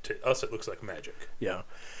 to us it looks like magic. Yeah.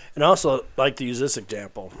 And I also like to use this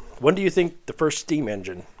example. When do you think the first steam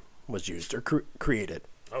engine was used or created?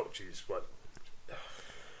 Oh, geez, what?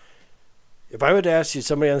 If I would ask you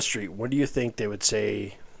somebody on the street, when do you think they would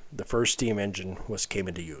say the first steam engine came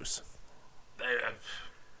into use?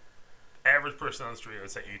 Average person on the street, I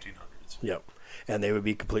would say 1800s. Yep. And they would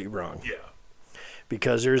be completely wrong. Yeah.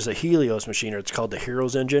 Because there's a Helios machine, or it's called the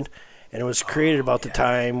Heroes engine, and it was created about the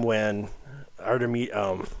time when Artemis,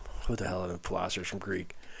 who the hell are the philosophers from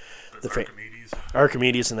Greek? Archimedes.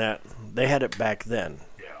 Archimedes and that, they had it back then.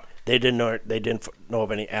 Yeah. They didn't know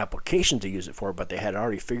of any application to use it for, but they had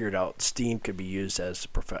already figured out steam could be used as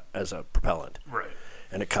a propellant, Right.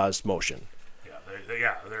 and it caused motion. Yeah.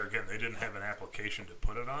 There again, they didn't have an application to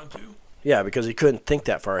put it onto. Yeah, because he couldn't think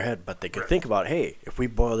that far ahead, but they could Right. think about, hey, if we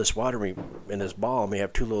boil this water in this ball and we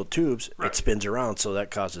have two little tubes, Right. it spins around, so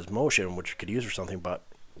that causes motion, which we could use for something, but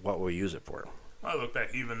what will we use it for? I look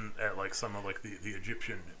back even at like some of like the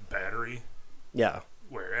Egyptian battery, Yeah,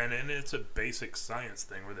 and it's a basic science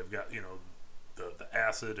thing where they've got the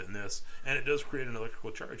acid in this, and it does create an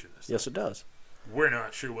electrical charge in this. yes it does. We're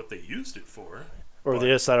not sure what they used it for. Or they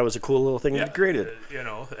just thought it was a cool little thing they created.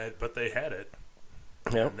 But they had it,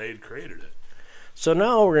 Yeah. and they'd created it. So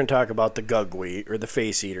now we're going to talk about the Gugwe, or the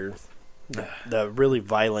face eater, the really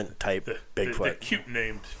violent type Bigfoot. The cute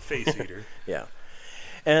named face eater. Yeah.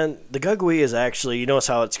 And the Gugwe is actually, you notice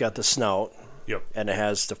how it's got the snout, Yep. and it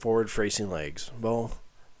has the forward-facing legs. Well,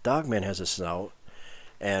 Dogman has a snout,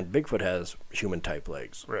 and Bigfoot has human-type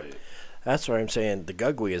legs. Right. That's why I'm saying the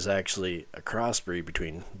Gugwe is actually a crossbreed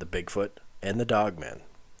between the Bigfoot and the Dogman.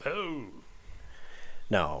 Oh.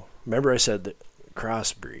 Now, remember I said the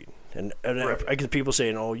crossbreed. And Right. I get people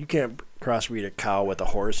saying, oh, you can't crossbreed a cow with a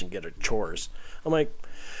horse and get a horse. I'm like,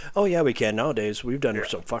 oh, yeah, we can nowadays. We've done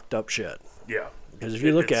some fucked up shit. Yeah. Because if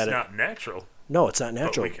you look at it. It's not natural. No, it's not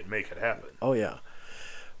natural. But we can make it happen. Oh, yeah.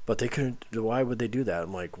 But they couldn't. Why would they do that?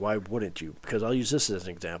 I'm like, why wouldn't you? Because I'll use this as an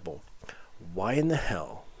example. Why in the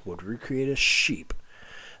hell would we create a sheep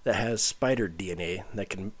that has spider DNA that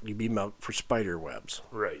can be milked for spider webs?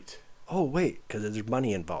 Right. Oh, wait, because there's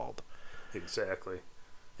money involved. Exactly.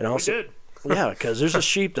 And also, we did. yeah, because there's a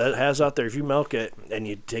sheep that has out there. If you milk it and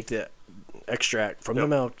you take the extract from the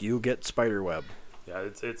milk, you get spider web. Yeah,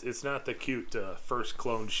 it's not the cute first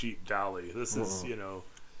cloned sheep Dolly. This is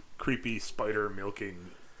creepy spider milking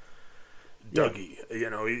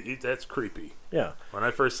Dougie. That's creepy. Yeah. When I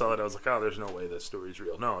first saw it, I was like, oh, there's no way this story's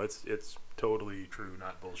real. No, it's totally true,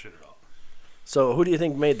 not bullshit at all. So who do you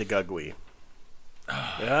think made the Gugwe?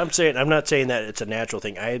 I'm not saying that it's a natural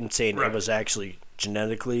thing. I am saying it was actually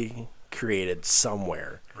genetically created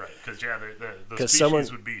somewhere. Right, because the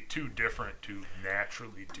species would be too different to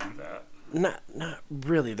naturally do that. Not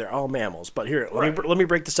really. They're all mammals. But here, let me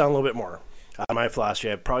break this down a little bit more. My philosophy,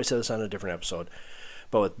 I probably said this on a different episode.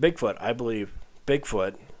 But with Bigfoot, I believe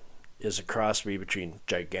Bigfoot is a crossbreed between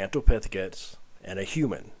Gigantopithecus and a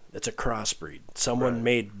human. It's a crossbreed. Someone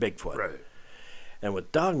made Bigfoot. Right. And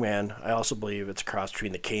with Dogman, I also believe it's a cross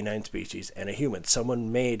between the canine species and a human.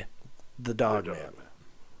 Someone made the Dogman.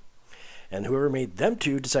 And whoever made them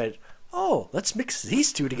two decided, oh, let's mix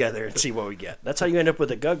these two together and see what we get. That's how you end up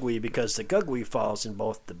with a Gugwe, because the Gugwe falls in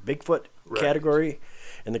both the Bigfoot category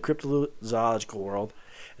and the cryptozoological world,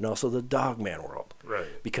 and also the Dogman world. Right.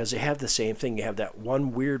 Because they have the same thing. You have that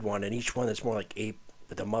one weird one, and each one that's more like ape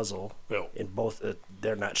with a muzzle. In both,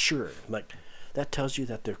 they're not sure. Like, that tells you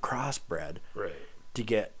that they're crossbred to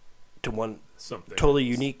get to one something totally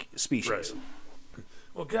unique species. Right.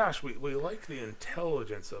 Well, gosh, we like the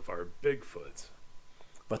intelligence of our Bigfoots.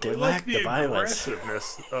 But they lack the violence.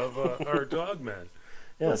 Aggressiveness of our Dogmen.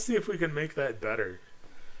 Yeah. Let's see if we can make that better.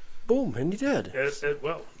 Boom, and you did.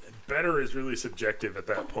 Well, better is really subjective at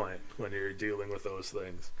that point when you're dealing with those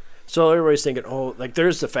things. So everybody's thinking, oh, like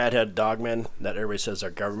there's the fathead dogmen that everybody says our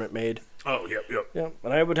government made. Oh, yep. Yeah,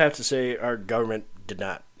 and I would have to say our government did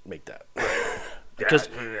not make that. Because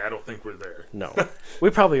I don't think we're there. No,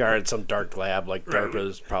 we probably are in some dark lab. Like Right.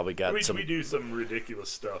 DARPA's probably got some. We do some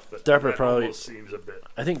ridiculous stuff that DARPA probably almost seems a bit.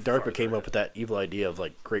 I think DARPA farther. came up with that evil idea of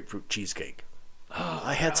like grapefruit cheesecake. Oh,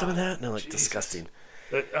 I had some of that, and I'm like, Jesus. disgusting.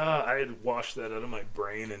 I had washed that out of my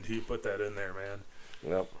brain until you put that in there, man.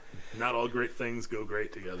 Yep. Not all great things go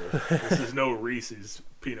great together. This is no Reese's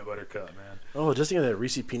peanut butter cup, man. Oh, just think of that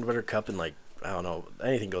Reese's peanut butter cup and like I don't know,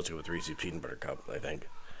 anything goes good with Reese's peanut butter cup. I think.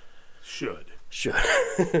 Should.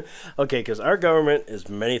 Okay, because our government is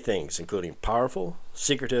many things, including powerful,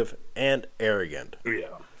 secretive, and arrogant.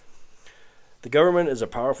 Yeah. The government is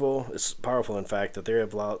powerful in fact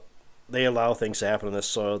that they allow things to happen on this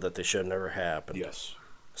soil that they should have never happened. Yes.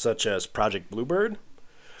 Such as Project Bluebird,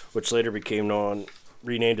 which later became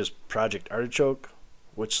renamed as Project Artichoke,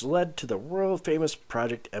 which led to the world famous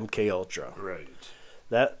Project MK Ultra. Right.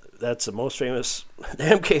 That's the most famous. The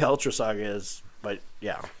MK Ultra saga is, but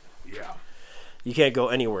yeah. Yeah. You can't go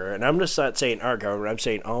anywhere. And I'm just not saying our government. I'm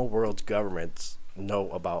saying all world's governments know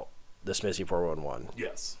about this missing 411.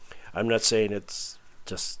 Yes. I'm not saying it's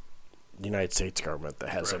just the United States government that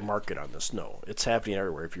has a market on this. No, it's happening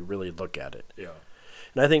everywhere if you really look at it. Yeah.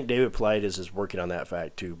 And I think David Paulides is working on that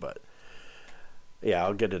fact too. But yeah,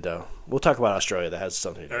 I'll get into. We'll talk about Australia. That has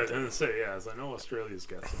something to do I with was it. going to say, as I know Australia's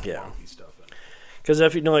got some wonky stuff in it. Because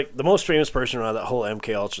if you know, like the most famous person around that whole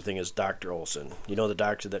MK Ultra thing is Dr. Olson. You know, the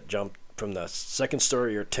doctor that jumped from the second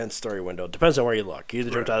story or 10th story window. Depends on where you look. You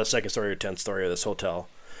either jumped out of the second story or 10th story of this hotel,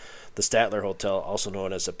 the Statler Hotel, also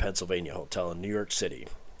known as the Pennsylvania Hotel in New York City,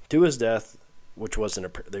 to his death, which was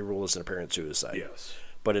they ruled as an apparent suicide. Yes.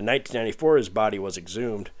 But in 1994, his body was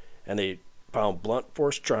exhumed, and they found blunt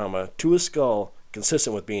force trauma to his skull,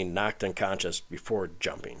 consistent with being knocked unconscious before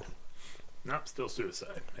jumping. Nope, still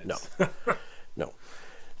suicide. No. No.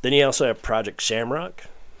 Then you also have Project Shamrock,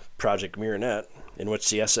 Project Marionette, in which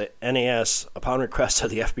the NAS, upon request of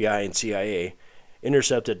the FBI and CIA,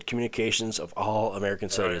 intercepted communications of all American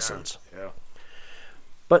citizens. Yeah.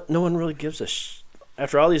 But no one really gives a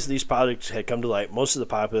After all these projects had come to light, most of the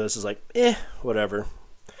populace is like, whatever.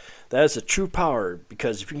 That is a true power,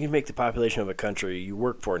 because if you can make the population of a country you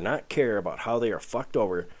work for not care about how they are fucked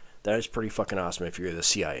over, that is pretty fucking awesome if you're the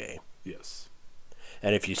CIA. Yes.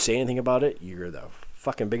 And if you say anything about it, you're the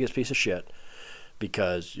fucking biggest piece of shit,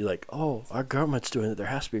 because you're like, oh, our government's doing it. There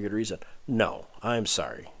has to be a good reason. No, I'm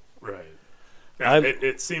sorry. Right. Yeah,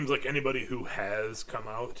 it seems like anybody who has come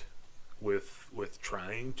out with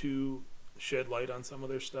trying to shed light on some of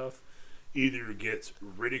their stuff either gets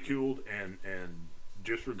ridiculed and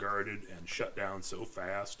disregarded and shut down so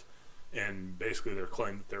fast, and basically they're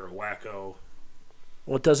claiming that they're a wacko.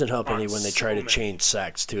 Well, it doesn't help any when they try to many. change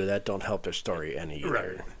sex, too. That don't help their story any either.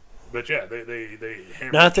 Right. But yeah, they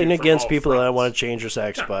hammer Nothing you from against all people that fronts. want to change their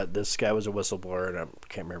sex, No. but this guy was a whistleblower, and I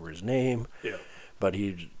can't remember his name. Yeah. But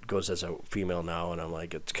he goes as a female now, and I'm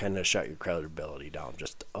like, it's kind of shut your credibility down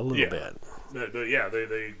just a little bit. But yeah,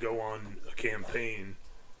 they go on a campaign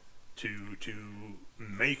to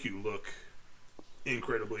make you look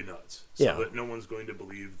incredibly nuts, so that no one's going to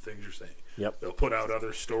believe the things you're saying. Yep. They'll put out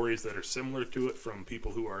other stories that are similar to it from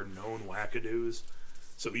people who are known wackadoos,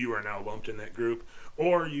 so you are now lumped in that group,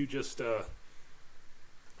 or you just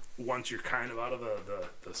once you're kind of out of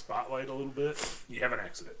the spotlight a little bit, you have an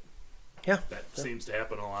accident. Yeah. That seems to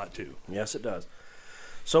happen a lot too. Yes, it does.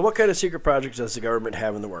 So what kind of secret projects does the government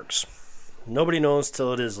have in the works? Nobody knows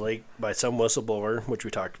till it is leaked by some whistleblower, which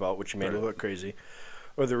we talked about, which made a little bit crazy,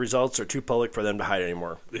 or the results are too public for them to hide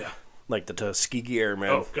anymore. Yeah. Like the Tuskegee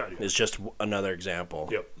Airmen is just another example.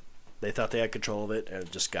 Yep. They thought they had control of it, and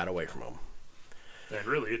it just got away from them. And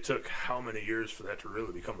really, it took how many years for that to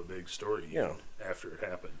really become a big story after it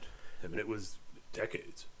happened? I mean, it was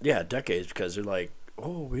decades. Yeah, decades, because they're like,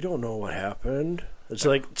 oh, we don't know what happened. It's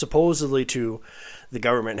like, supposedly, the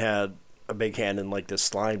government had a big hand in, like, this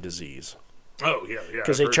slime disease. Oh, yeah.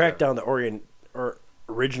 Because they tracked down the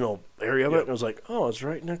original area of it, and it was like, oh, it's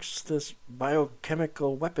right next to this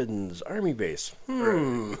biochemical weapons army base.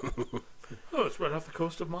 Right. Oh, it's right off the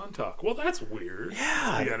coast of Montauk. Well, that's weird.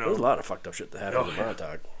 Yeah, there's a lot of fucked up shit that happened in yeah.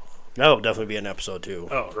 Montauk. That'll definitely be an episode, too.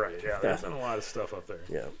 Oh, right, yeah. There's been a lot of stuff up there.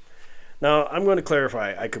 Yeah. Now, I'm going to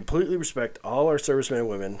clarify. I completely respect all our servicemen and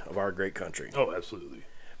women of our great country. Oh, absolutely.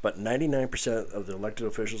 But 99% of the elected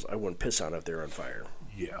officials, I wouldn't piss on if they're on fire.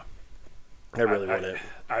 Yeah. I really wouldn't.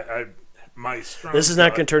 My strong This is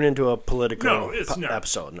not going to turn into a political not.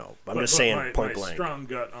 episode, no. I'm just saying point blank. My strong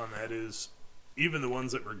gut on that is, even the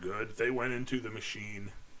ones that were good, they went into the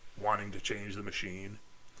machine wanting to change the machine.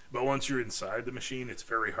 But once you're inside the machine, it's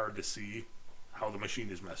very hard to see how the machine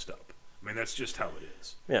is messed up. I mean, that's just how it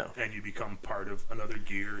is. Yeah. And you become part of another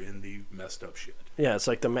gear in the messed up shit. Yeah, it's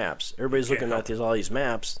like the maps. Everybody's looking at all these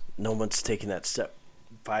maps. No one's taking that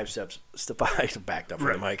five steps backed up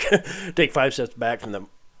from the mic. Take 5 steps back from the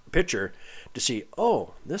picture to see,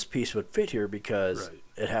 oh, this piece would fit here because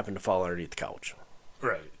it happened to fall underneath the couch.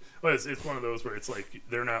 Right. Well, it's one of those where it's like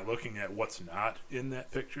they're not looking at what's not in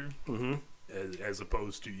that picture, as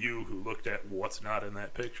opposed to you who looked at what's not in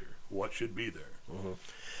that picture. What should be there?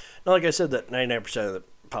 Now, like I said, that 99% of the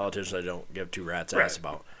politicians I don't give two rats' ass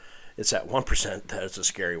about. It's that 1% that's the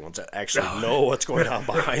scary ones that actually know what's going on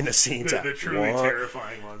behind the scenes. The truly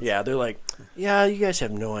terrifying ones. Yeah, they're like, yeah, you guys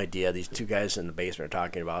have no idea. These two guys in the basement are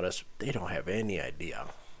talking about us. They don't have any idea.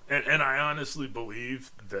 And I honestly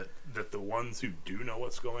believe that the ones who do know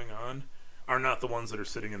what's going on are not the ones that are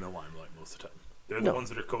sitting in the limelight most of the time. They're the ones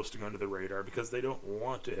that are coasting under the radar because they don't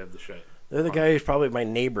want to have the shit. They're the guy who's probably my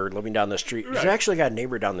neighbor living down the street. He's actually got a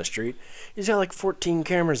neighbor down the street. He's got like 14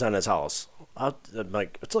 cameras on his house. I'm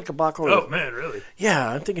like, it's like a block over. Oh, man, really? Yeah,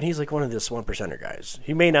 I'm thinking he's like one of this 1%er guys.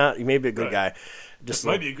 He may not. He may be a good guy. Just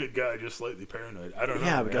might be a good guy, just slightly paranoid. I don't know.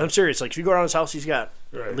 Yeah, because I'm serious. Like, if you go around his house, he's got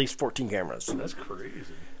at least 14 cameras. That's crazy.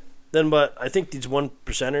 But I think these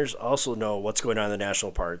 1%ers also know what's going on in the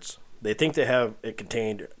national parks. They think they have it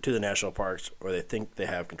contained to the national parks, or they think they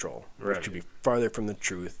have control, which could be farther from the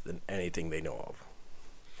truth than anything they know of.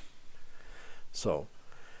 So,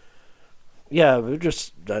 yeah,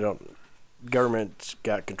 government's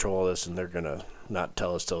got control of this, and they're going to not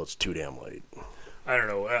tell us till it's too damn late. I don't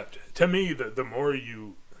know. To me, the more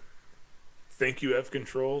you think you have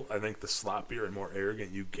control, I think the sloppier and more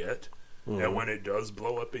arrogant you get. And when it does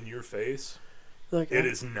blow up in your face, it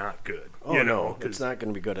is not good. Oh, no. It's not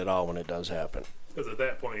going to be good at all when it does happen. Because at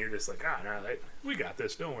that point, you're just like, we got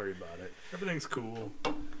this. Don't worry about it. Everything's cool.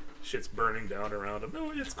 Shit's burning down around them.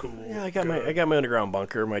 No, it's cool. Yeah, I got my underground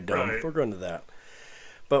bunker, my dome. Right. We're going to that.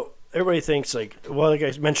 But everybody thinks, like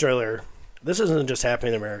I mentioned earlier, this isn't just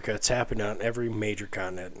happening in America. It's happening on every major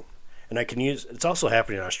continent. And it's also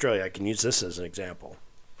happening in Australia. I can use this as an example.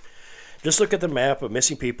 Just look at the map of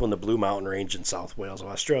missing people in the Blue Mountain Range in South Wales of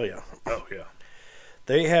Australia. Oh, yeah.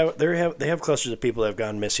 They have clusters of people that have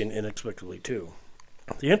gone missing inexplicably, too.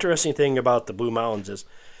 The interesting thing about the Blue Mountains is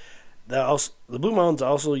the Blue Mountains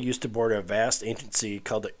also used to border a vast ancient sea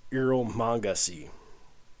called the Eromanga Sea,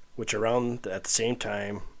 which around at the same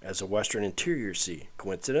time as the Western Interior Sea.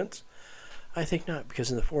 Coincidence? I think not,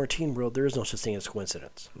 because in the 14 world, there is no such thing as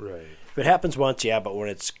coincidence. Right. If it happens once, yeah, but when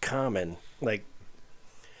it's common, like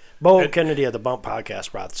Bo Kennedy of the Bump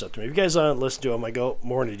podcast brought this up to me. If you guys listen to him, I go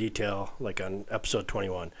more into detail, like on episode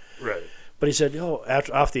 21. Right. But he said,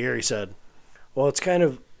 off the air, he said, well, it's kind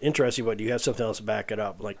of interesting, but you have something else to back it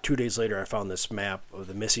up. Like 2 days later, I found this map of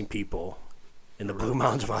the missing people in the Blue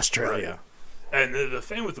Mountains of Australia. Right. And the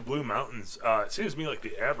thing with the Blue Mountains, it seems to me like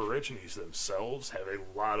the Aborigines themselves have a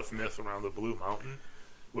lot of myth around the Blue Mountain,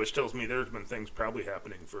 which tells me there's been things probably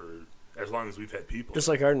happening for as long as we've had people. Just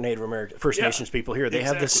like our Native American, First Nations people here, they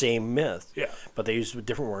have the same myth. Yeah. But they use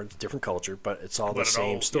different words, different culture, but it's all the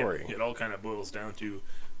same story. Yeah, it all kind of boils down to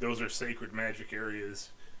those are sacred magic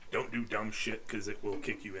areas. Don't do dumb shit because it will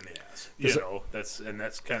kick you in the ass.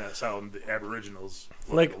 That's kind of how the Aboriginals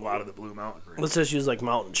like a lot of the Blue Mountain range. Let's just use like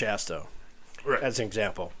Mount Shasta as an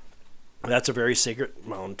example. That's a very sacred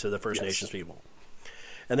mountain to the First Nations people.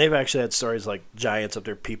 And they've actually had stories like giants up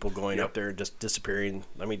there, people going up there and just disappearing.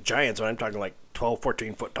 I mean, giants, when I'm talking like 12,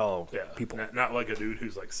 14 foot tall people. Not like a dude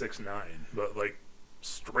who's like 6'9", but like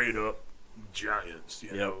straight up giants,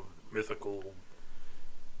 you know, mythical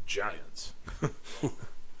giants.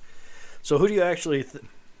 So who do you actually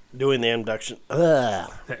doing the induction? So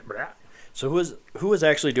who is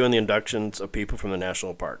actually doing the inductions of people from the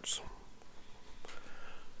national parks?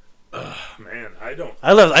 Man, I don't.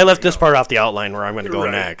 I left this part off the outline where I'm going to go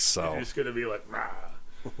next. So you're just going to be like,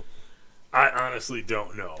 I honestly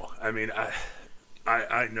don't know. I mean,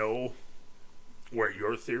 I know where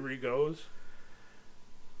your theory goes,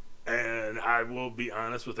 and I will be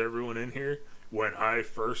honest with everyone in here. When I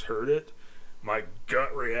first heard it, my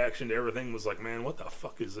gut reaction to everything was like, man, what the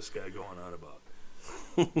fuck is this guy going on about?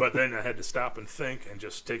 But then I had to stop and think and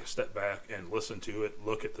just take a step back and listen to it,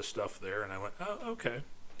 look at the stuff there, and I went, oh, okay.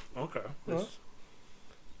 I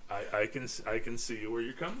can see where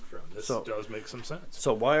you're coming from. This does make some sense.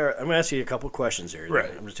 So I'm going to ask you a couple questions here.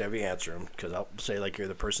 Right. I'm just have you answer them because I'll say like you're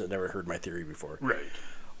the person that never heard my theory before. Right.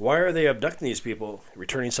 Why are they abducting these people,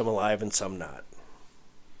 returning some alive and some not?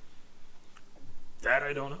 That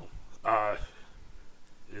I don't know.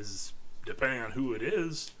 Is depending on who it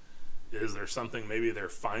is, is there something maybe they're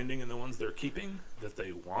finding in the ones they're keeping that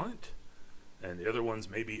they want, and the other ones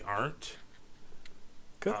maybe aren't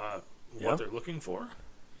what they're looking for?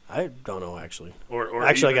 I don't know, actually. Or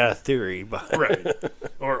actually, even, I got a theory, but right.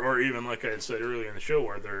 Or even like I had said earlier in the show,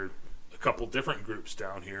 where there are a couple different groups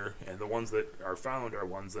down here, and the ones that are found are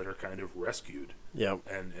ones that are kind of rescued,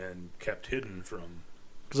 and kept hidden from.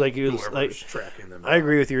 Like whoever's tracking them. I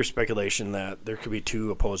agree with your speculation that there could be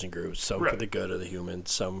two opposing groups, some right. for the good of the humans,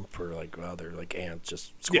 some for they're like ants,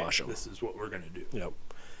 just squash them. This is what we're going to do. Yep.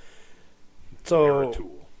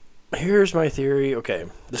 So here's my theory. Okay,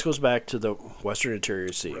 this goes back to the Western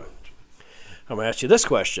Interior Sea. Right. I'm going to ask you this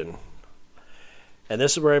question, and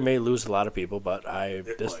this is where I may lose a lot of people, but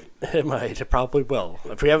it might. It probably will.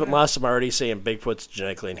 If we haven't lost them already, saying Bigfoot's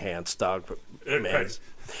genetically enhanced dog. Man.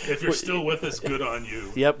 If you're still with us, good on you.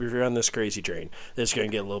 Yep, if you're on this crazy train, it's going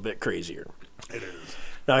to get a little bit crazier. It is.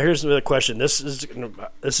 Now, here's the question. This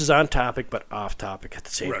is on topic, but off topic at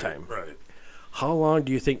the same time. Right. How long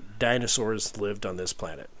do you think dinosaurs lived on this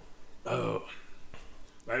planet? Oh,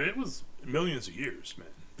 I mean, it was millions of years, man.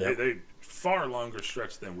 Yep. They far longer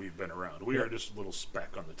stretch than we've been around. We are just a little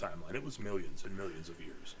speck on the timeline. It was millions and millions of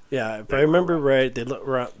years. Yeah, if I remember right, they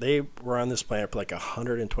were on this planet for like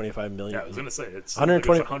 125 million. Yeah, I was going to say it's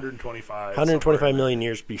 125 million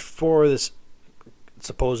years before this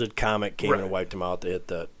supposed comet came and wiped them out. They hit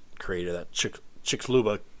the crater, that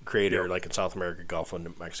Chicxulub crater, like in South America, Gulf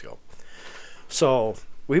of Mexico. So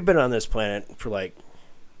we've been on this planet for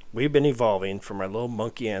we've been evolving from our little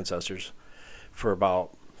monkey ancestors for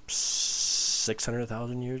about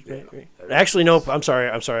 600,000 years. Yeah. Actually, nope. I'm sorry.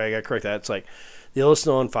 I got to correct that. It's like the oldest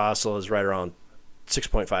known fossil is right around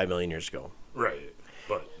 6.5 million years ago. Right.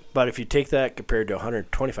 But if you take that compared to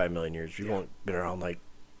 125 million years, you've only been around like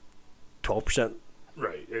 12%.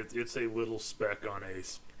 Right. It's a little speck on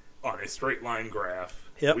a straight line graph.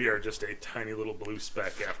 Yep. We are just a tiny little blue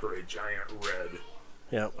speck after a giant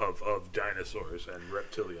red of dinosaurs and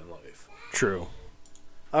reptilian life. True.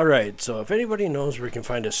 All right, so if anybody knows where we can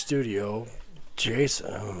find a studio,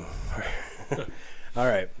 Jason. All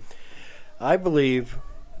right. I believe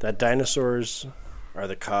that dinosaurs are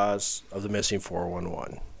the cause of the missing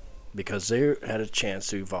 411 because they had a chance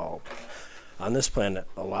to evolve on this planet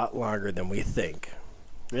a lot longer than we think.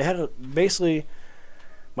 They had basically,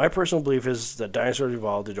 my personal belief is that dinosaurs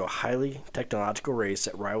evolved into a highly technological race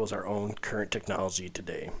that rivals our own current technology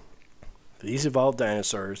today. These evolved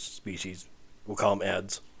dinosaurs species, we'll call them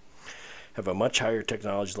EDs, have a much higher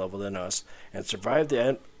technology level than us and survived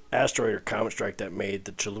the asteroid or comet strike that made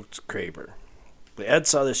the Chicxulub crater. The EDs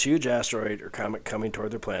saw this huge asteroid or comet coming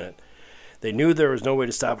toward their planet. They knew there was no way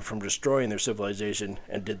to stop it from destroying their civilization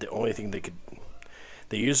and did the only thing they could.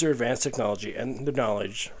 They used their advanced technology and their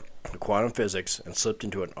knowledge of quantum physics and slipped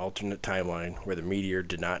into an alternate timeline where the meteor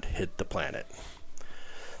did not hit the planet.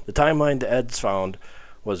 The timeline the EDs found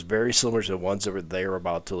was very similar to the ones that they were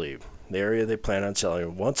about to leave. The area they planned on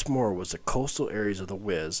settling once more was the coastal areas of the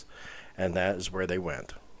Wiz, and that is where they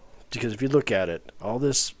went. Because if you look at it, all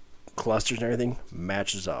this clusters and everything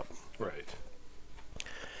matches up. Right.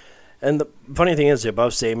 And the funny thing is, the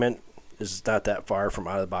above statement is not that far from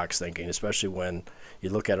out-of-the-box thinking, especially when you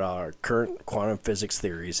look at our current quantum physics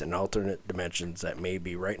theories and alternate dimensions that may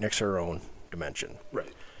be right next to our own dimension.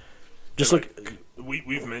 Right. Just look.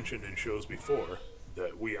 We've mentioned in shows before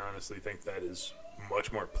that we honestly think that is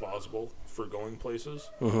much more plausible for going places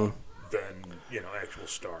than actual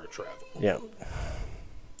star travel. Yeah.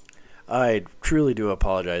 I truly do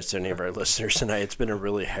apologize to any of our listeners tonight. It's been a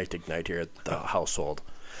really hectic night here at the household.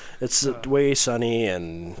 It's way sunny,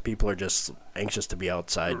 and people are just anxious to be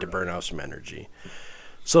outside to burn off some energy.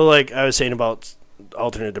 So, like I was saying about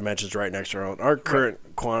alternate dimensions right next to our own, our current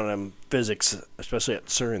quantum physics, especially at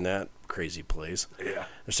CERN, that crazy place, they're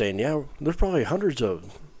saying, there's probably hundreds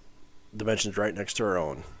of dimensions right next to our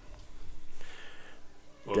own.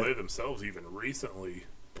 Well, they themselves even recently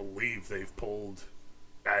believe they've pulled,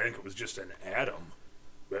 I think it was just an atom.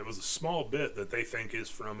 It was a small bit that they think is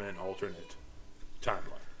from an alternate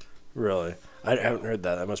timeline. Really? I haven't heard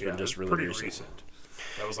that. That must have been just really recent.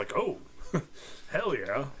 I was like, oh, hell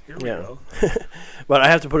yeah, here we go. But I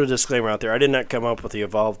have to put a disclaimer out there. I did not come up with the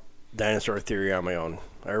evolved dinosaur theory on my own.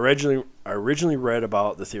 I originally read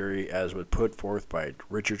about the theory as was put forth by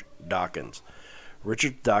Richard Dawkins.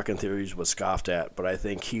 Richard Dawkins' theories was scoffed at, but I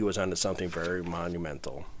think he was onto something very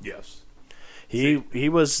monumental. Yes. He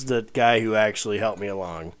was the guy who actually helped me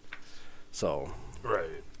along. So.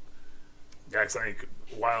 Right. I think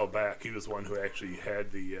a while back he was one who actually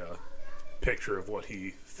had the picture of what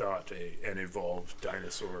he thought an evolved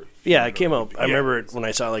dinosaur. Yeah, it came out. I remember it when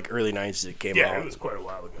I saw early 90s. It came out. Yeah, it was quite a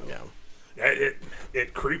while ago. Yeah.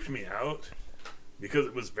 It creeped me out because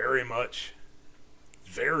it was very much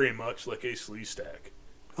like a Sleestak.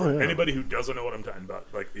 Oh, yeah. Anybody who doesn't know what I'm talking about,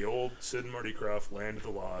 like the old Sid and Marty Krofft Land of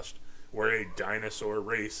the Lost, were a dinosaur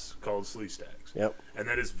race called Sleestaks. Yep. And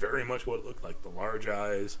that is very much what it looked like. The large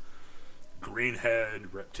eyes, green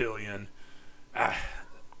head, reptilian.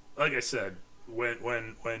 Like I said,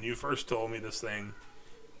 when you first told me this thing,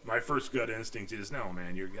 my first gut instinct is, no,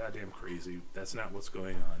 man, you're goddamn crazy. That's not what's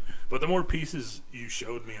going on. But the more pieces you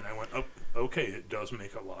showed me, and I went, oh, okay, it does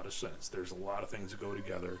make a lot of sense. There's a lot of things that go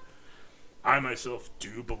together. I myself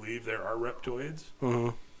do believe there are reptoids. Mm-hmm.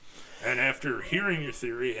 And after hearing your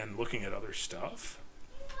theory and looking at other stuff,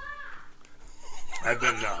 I've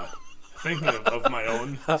been thinking of my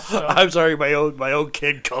own stuff. I'm sorry, my own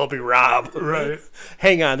kid called me Rob. Right.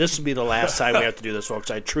 Hang on, this will be the last time we have to do this, folks.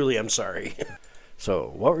 I truly am sorry.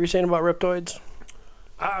 So, what were you saying about reptoids?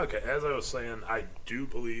 Okay, as I was saying, I do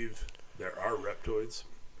believe there are reptoids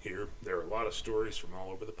here. There are a lot of stories from all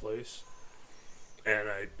over the place. And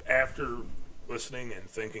after listening and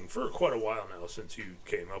thinking for quite a while now, since you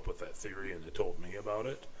came up with that theory and told me about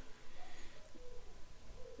it,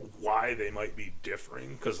 why they might be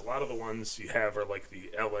differing, because a lot of the ones you have are like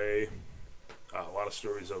the LA, a lot of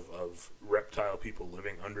stories of reptile people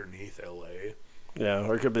living underneath LA. Yeah,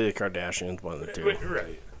 or it could be the Kardashians, one of the two.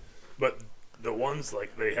 Right. But the ones,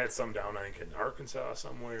 like, they had some down, I think, in Arkansas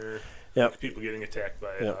somewhere. Yep. People getting attacked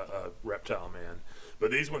by a reptile man.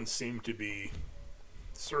 But these ones seem to be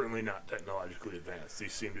certainly not technologically advanced.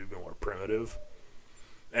 These seem to be more primitive.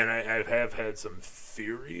 And I have had some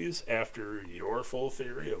theories after your full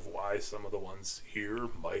theory of why some of the ones here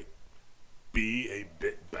might be a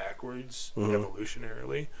bit backwards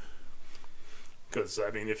evolutionarily. Because,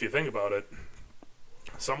 I mean, if you think about it,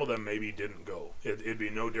 some of them maybe didn't go. It'd be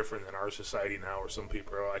no different than our society now, where some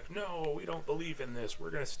people are like, no, we don't believe in this.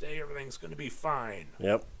 We're going to stay. Everything's going to be fine.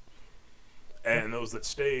 Yep. And those that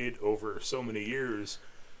stayed over so many years,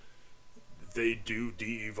 they do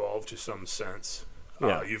de-evolve to some sense.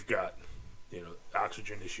 Yeah. You've got,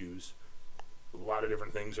 oxygen issues. A lot of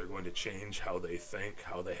different things are going to change how they think,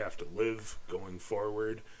 how they have to live going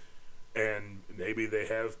forward. And maybe they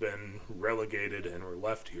have been relegated and were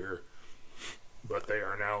left here, but they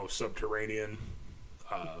are now subterranean,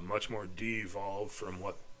 much more de-evolved from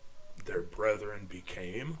what their brethren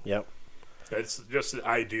became. Yep. That's just the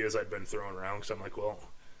ideas I've been throwing around, because I'm like, well,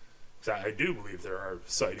 I do believe there are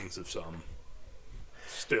sightings of some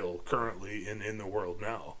still currently in the world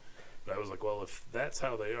now. But I was like, well, if that's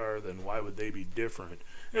how they are, then why would they be different?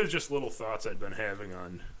 It was just little thoughts I'd been having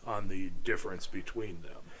on the difference between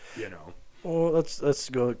them, Well, let's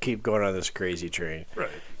keep going on this crazy train. Right.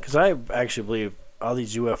 Because I actually believe all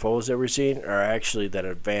these UFOs that we're seeing are actually that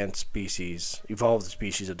advanced species, evolved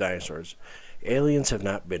species of dinosaurs. Aliens have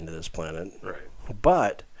not been to this planet. Right.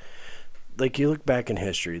 But, like, you look back in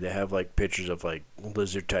history, they have, like, pictures of, like,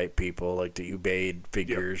 lizard-type people, like the Ubaid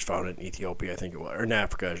figures found in Ethiopia, I think it was, or in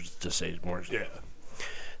Africa, to say more. Yeah.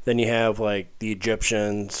 Then you have, like, the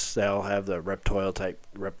Egyptians, they'll have the reptile type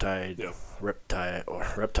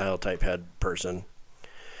head person.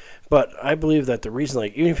 But I believe that the reason,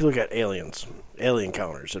 like, even if you look at aliens, alien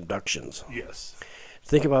encounters, abductions. Yes.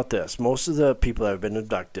 Think about this. Most of the people that have been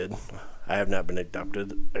abducted, I have not been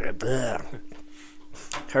abducted.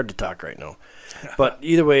 Hard to talk right now. But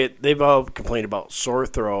either way, they've all complained about sore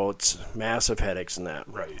throats, massive headaches, and that.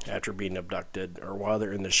 Right. After being abducted, or while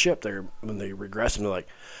they're in the ship, when they regress, and they're like,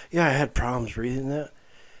 yeah, I had problems breathing that.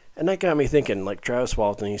 And that got me thinking, like Travis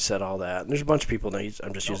Walton, he said all that. And there's a bunch of people,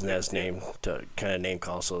 I'm just using that as name to kind of name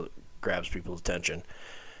call so it grabs people's attention.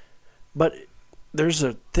 But there's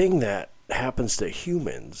a thing that happens to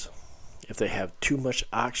humans if they have too much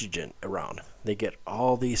oxygen around. They get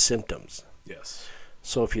all these symptoms. Yes.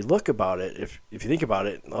 So if you look about it, if you think about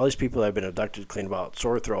it, all these people that have been abducted claim about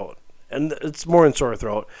sore throat, and it's more than sore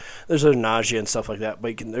throat. There's a nausea and stuff like that,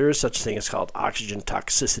 but there is such a thing as called oxygen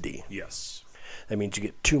toxicity. Yes. That means you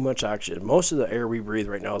get too much oxygen. Most of the air we breathe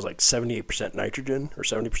right now is like 78% nitrogen or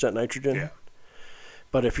 70% nitrogen. Yeah.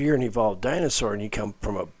 But if you're an evolved dinosaur and you come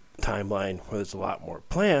from a timeline where there's a lot more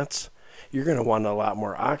plants, you're going to want a lot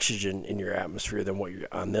more oxygen in your atmosphere than what you're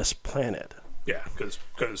on this planet. Yeah,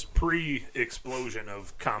 because pre-explosion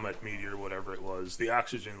of comet, meteor, whatever it was, the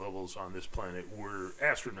oxygen levels on this planet were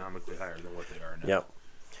astronomically higher than what they are now.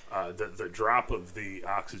 Yep. The drop of the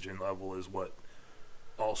oxygen level is what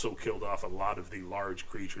also killed off a lot of the large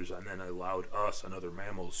creatures and then allowed us and other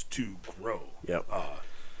mammals to grow. Yep.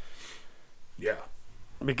 Yeah.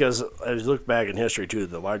 Because as you look back in history, too,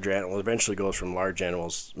 the larger animal eventually goes from large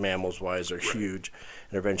animals, mammals-wise, are huge,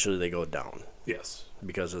 and eventually they go down. Yes.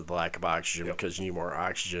 Because of the lack of oxygen, because you need more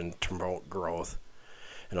oxygen to promote growth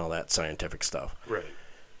and all that scientific stuff. Right.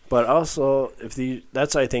 But also,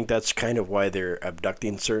 I think that's kind of why they're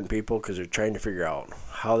abducting certain people, because they're trying to figure out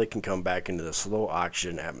how they can come back into this low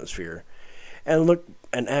oxygen atmosphere and look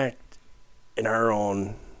and act in our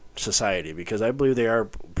own society, because I believe they are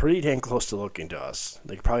pretty dang close to looking to us.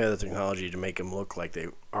 They probably have the technology to make them look like they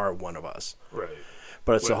are one of us. Right.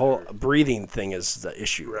 But it's the whole breathing thing is the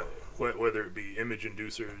issue. Right. Whether it be image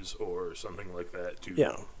inducers or something like that.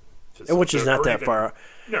 And which is not that far.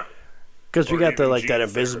 No. Because we got that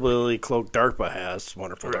invisibility cloak DARPA has.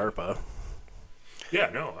 Wonderful DARPA. Yeah,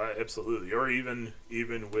 no, absolutely. Or even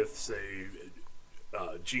with, say,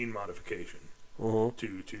 gene modification.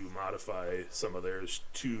 To modify some of theirs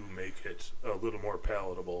to make it a little more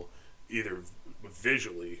palatable, either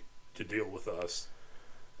visually to deal with us,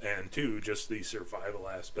 and two, just the survival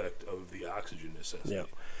aspect of the oxygen necessity. Yeah,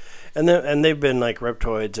 and they've been like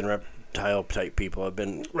reptoids and reptile type people have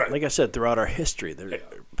been, like I said, throughout our history. There are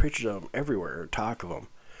pictures of them everywhere, or talk of them.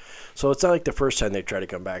 So it's not like the first time they try to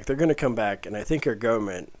come back. They're going to come back, and I think our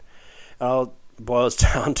government boils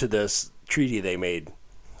down to this treaty they made.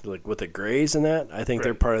 Like with the Greys and that, I think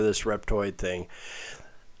they're part of this reptoid thing.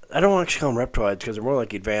 I don't want to call them reptoids because they're more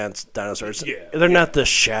like advanced dinosaurs. They're not the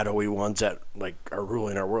shadowy ones that like are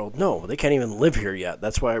ruling our world. No, they can't even live here yet.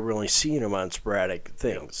 That's why we're only seeing them on sporadic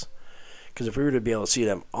things. Because if we were to be able to see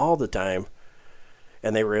them all the time,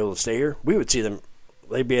 and they were able to stay here, we would see them.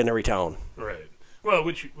 They'd be in every town. Right. Well,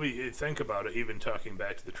 which we think about it, even talking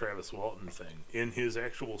back to the Travis Walton thing. In his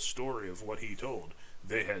actual story of what he told,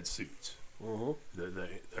 they had suits. The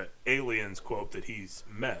aliens, quote, that he's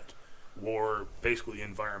met wore basically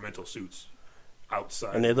environmental suits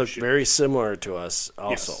outside. And they look very similar to us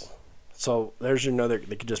also. Yes. So there's another,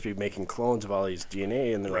 they could just be making clones of all these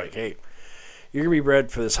DNA, and they're like, hey, you're going to be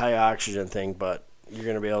bred for this high oxygen thing, but you're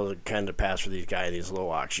going to be able to kind of pass for these guys in these low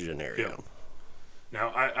oxygen area. Yeah. Now,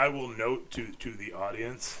 I will note to the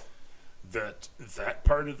audience that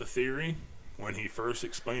part of the theory, when he first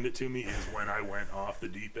explained it to me, is when I went off the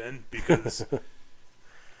deep end, because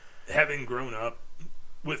having grown up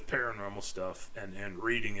with paranormal stuff and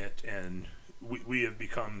reading it, and we have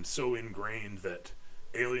become so ingrained that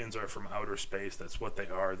aliens are from outer space, that's what they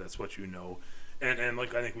are, that's what you know. And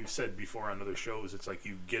like I think we've said before on other shows, it's like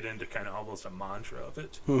you get into kind of almost a mantra of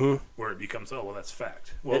it, where it becomes, oh, well, that's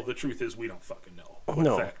fact. Well, the truth is we don't fucking know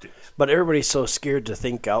what fact is. But everybody's so scared to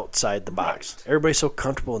think outside the box. Right. Everybody's so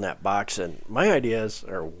comfortable in that box, and my ideas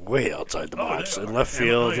are way outside the box, in left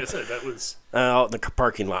field. Like I said, that was out in the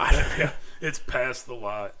parking lot. Yeah, it's past the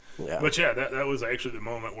lot. Yeah. But yeah, that was actually the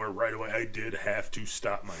moment where right away I did have to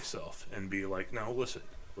stop myself and be like, no, listen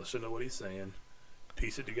to what he's saying.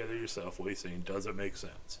 Piece it together yourself. What he's saying, does it make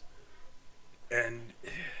sense? And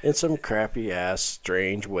in some crappy ass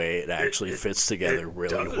strange way, it actually fits together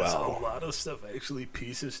really well. A lot of stuff actually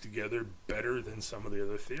pieces together better than some of the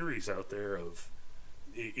other theories out there of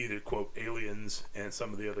either quote aliens and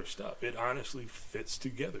some of the other stuff. It honestly fits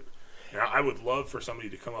together. Now, I would love for somebody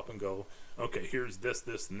to come up and go, okay, here's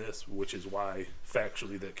this, and this, which is why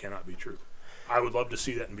factually that cannot be true. I would love to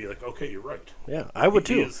see that and be like, okay, you're right. Yeah, I would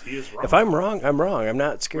too. He is wrong. If I'm wrong, I'm wrong. I'm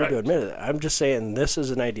not scared to admit it. I'm just saying this is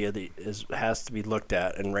an idea that has to be looked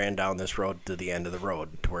at and ran down this road to the end of the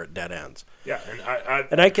road to where it dead ends. Yeah,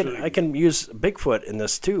 and I can use Bigfoot in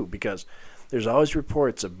this too, because there's always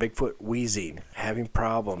reports of Bigfoot wheezing, having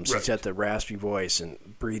problems. He's got the raspy voice and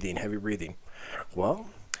heavy breathing. Well,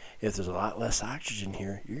 if there's a lot less oxygen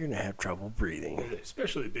here, you're going to have trouble breathing.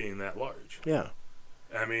 Especially being that large. Yeah.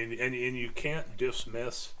 I mean, and you can't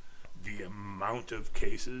dismiss the amount of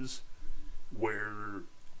cases where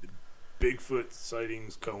Bigfoot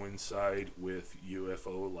sightings coincide with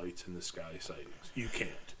UFO lights in the sky sightings. You can't.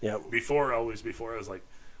 Yeah. Before I was like,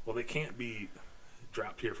 well, they can't be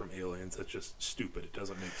dropped here from aliens. That's just stupid. It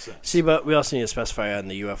doesn't make sense. See, but we also need to specify on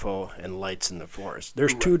the UFO and lights in the forest.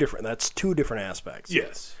 There's two different aspects.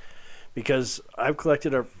 Yes. Because I've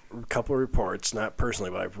collected a couple of reports, not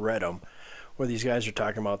personally, but I've read them, where these guys are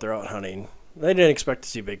talking about they're out hunting. They didn't expect to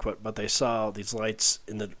see Bigfoot, but they saw these lights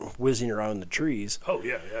whizzing around the trees. Oh,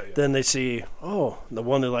 yeah. Then they see, the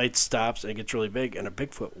one of the lights stops and it gets really big, and a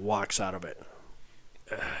Bigfoot walks out of it.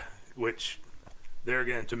 Which, there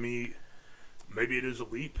again, to me, maybe it is a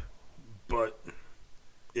leap, but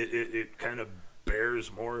it kind of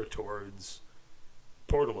bears more towards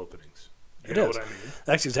portal openings. You know what I mean?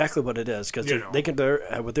 That's exactly what it is, because they can,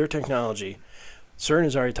 with their technology, CERN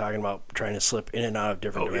is already talking about trying to slip in and out of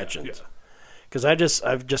different dimensions. Because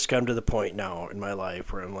I've just come to the point now in my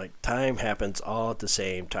life where I'm like, time happens all at the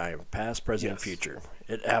same time, past, present, and future.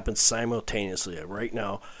 It happens simultaneously. Right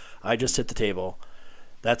now, I just hit the table.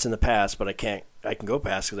 That's in the past, but I can go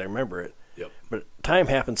past because I remember it. Yep. But time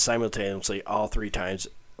happens simultaneously all three times,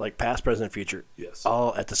 like past, present, and future,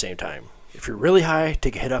 all at the same time. If you're really high,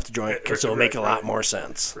 take a hit off the joint because it'll make a lot more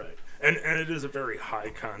sense. Right. And it is a very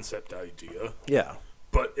high concept idea. Yeah.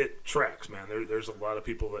 But it tracks, man. There's a lot of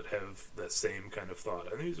people that have that same kind of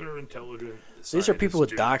thought. And these are intelligent scientists. These are people with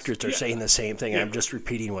doctorates that are saying the same thing. Yeah. I'm just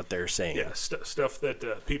repeating what they're saying. Yeah, stuff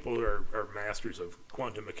that people are masters of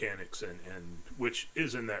quantum mechanics, and which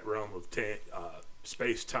is in that realm of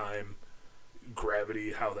space-time,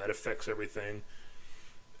 gravity, how that affects everything.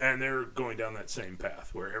 And they're going down that same path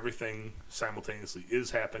where everything simultaneously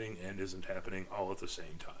is happening and isn't happening all at the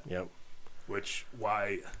same time. Yep. Which,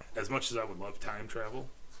 why, as much as I would love time travel,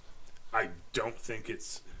 I don't think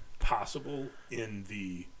it's possible in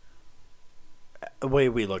the way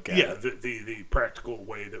we look at it. the practical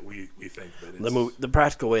way that we think that it's... The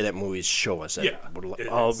practical way that movies show us it.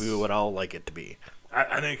 We would all like it to be.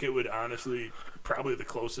 I think it would honestly, probably the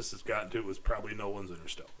closest it's gotten to was probably Nolan's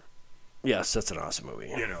Interstellar. Yes, that's an awesome movie.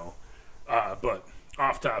 You know, but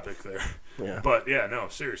off topic there. Yeah. But, yeah, no,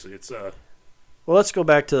 seriously, it's... Well, let's go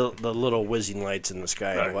back to the little whizzing lights in the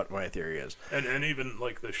sky and what my theory is. And even,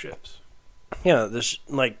 like, the ships. Yeah,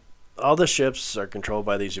 all the ships are controlled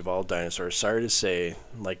by these evolved dinosaurs. Sorry to say,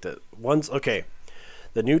 like, the ones... Okay,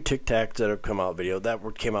 the new Tic Tacs that have come out video, that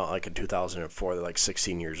came out, like, in 2004. They're, like,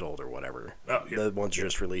 16 years old or whatever. Oh, yeah. The ones are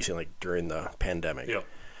just releasing, like, during the pandemic. Yep.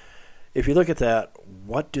 If you look at that,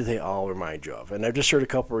 what do they all remind you of? And I've just heard a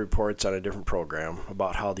couple of reports on a different program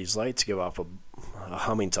about how these lights give off a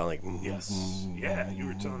humming sound like... Yes. Yeah, you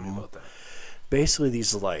were telling me about that. Basically,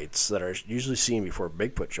 these lights that are usually seen before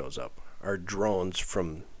Bigfoot shows up are drones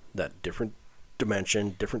from that different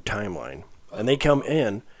dimension, different timeline. And they come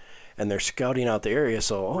in, and they're scouting out the area,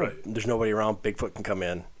 so there's nobody around. Bigfoot can come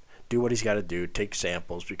in, do what he's got to do, take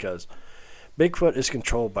samples, because Bigfoot is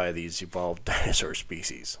controlled by these evolved dinosaur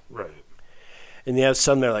species. Right. And you have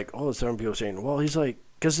some that are like, some people saying, well, he's like,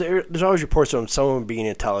 because there's always reports of someone being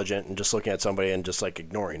intelligent and just looking at somebody and just like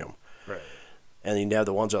ignoring them. Right. And then you have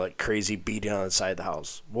the ones that are like crazy beating on the side of the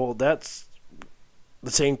house. Well, that's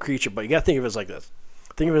the same creature, but you got to think of it as like this.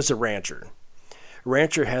 Think of it as a rancher. A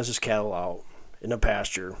rancher has his cattle out in a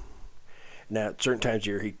pasture, and at certain times of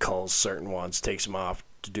year he culls certain ones, takes them off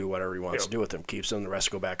to do whatever he wants to do with them, keeps them, the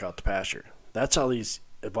rest go back out to pasture. That's how these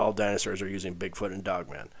evolved dinosaurs are using Bigfoot and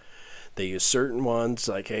Dogman. They use certain ones,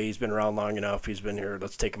 like, hey, he's been around long enough, he's been here,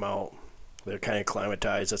 let's take him out. They're kind of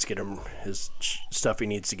acclimatized, let's get him his stuff he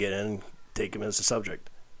needs to get in, take him as a subject.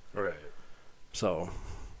 Right. So,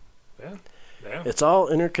 yeah. It's all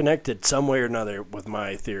interconnected some way or another with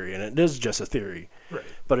my theory, and it is just a theory. Right.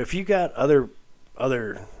 But if you got other,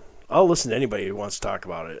 I'll listen to anybody who wants to talk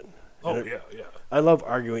about it. Oh, yeah. I love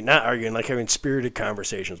not arguing, like having spirited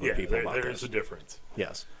conversations with people about this. There is a difference.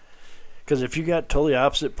 Yes. Because if you got totally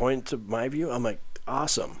opposite points of my view, I'm like,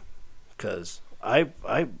 awesome. Because I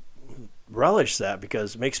relish that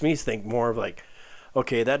because it makes me think more of like,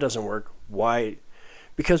 okay, that doesn't work. Why?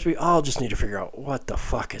 Because we all just need to figure out what the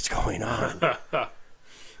fuck is going on.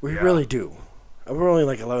 We really do. We're only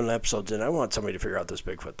like 11 episodes in. I want somebody to figure out this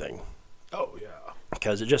Bigfoot thing. Oh, yeah.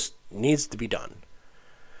 Because it just needs to be done.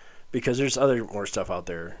 Because there's more stuff out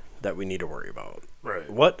there that we need to worry about. Right.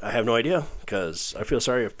 What? I have no idea. Because I feel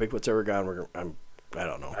sorry if Bigfoot's ever gone. I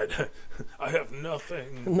don't know. I have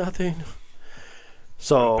nothing. Nothing.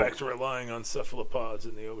 So back to relying on cephalopods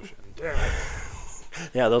in the ocean. Damn it.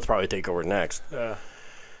 Yeah, they'll probably take over next. God,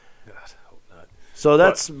 hope not. So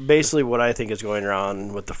that's basically what I think is going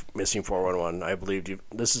on with the missing 411. I believe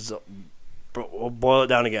this is. We'll boil it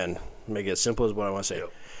down again. Make it as simple as what I want to say.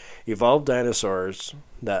 Yep. Evolved dinosaurs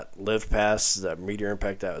that lived past that meteor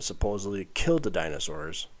impact that supposedly killed the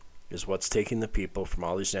dinosaurs is what's taking the people from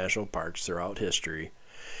all these national parks throughout history,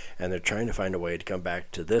 and they're trying to find a way to come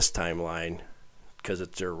back to this timeline because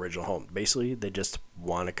it's their original home. Basically, they just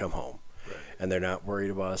want to come home. Right. And they're not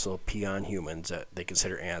worried about us little peon humans that they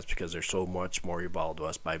consider ants because they're so much more evolved to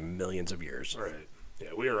us by millions of years. Right. Yeah,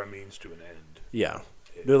 we are a means to an end. Yeah.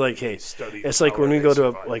 They're like, hey, it's like when we go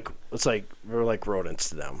to it's like we're like rodents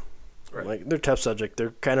to them. Right. Like they're tough subject.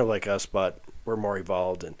 They're kind of like us, but we're more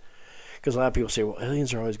evolved. And because a lot of people say, well,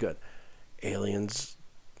 aliens are always good. Aliens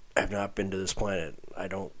have not been to this planet. I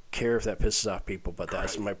don't care if that pisses off people, but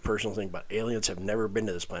that's my personal thing. But aliens have never been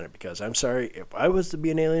to this planet because I'm sorry, if I was to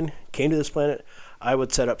be an alien, came to this planet, I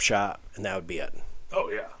would set up shop and that would be it. Oh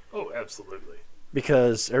yeah. Oh, absolutely.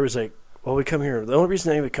 Because everybody's like, well, we come here. The only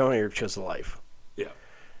reason anybody come here is because of life. Yeah.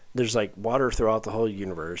 there's like water throughout the whole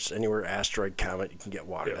universe. Anywhere asteroid, comet, you can get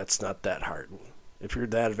water. Yeah. That's not that hard. If you're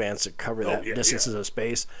that advanced to cover that yeah, distances of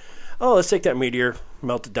space, oh, let's take that meteor,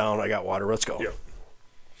 melt it down. I got water. Let's go. Yeah.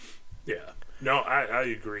 Yeah. No, I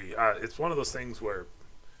agree. It's one of those things where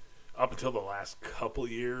up until the last couple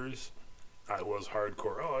years, I was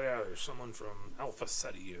hardcore. Oh, yeah, there's someone from Alpha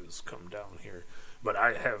Ceti has come down here. But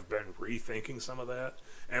I have been rethinking some of that.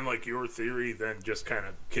 And like your theory then just kind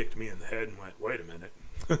of kicked me in the head and went, wait a minute.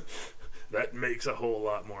 That makes a whole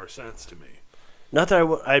lot more sense to me. Not that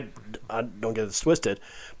I don't get this twisted,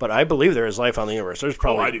 but I believe there is life on the universe. There's I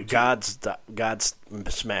probably do too. God's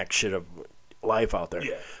smack shit of life out there,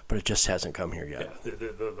 Yeah. but it just hasn't come here yet. Yeah,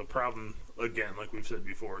 the problem, again, like we've said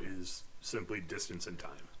before, is simply distance and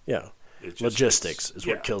time. Yeah. It's just, Logistics it's- is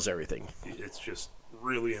what yeah, kills everything. It's just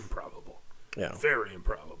really improbable. Yeah. Very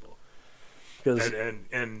improbable. Because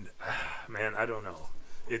And man, I don't know.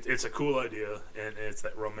 It's a cool idea, and it's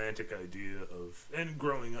that romantic idea of, and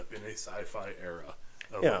growing up in a sci-fi era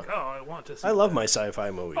of Yeah. like, oh, I want to see I love that. my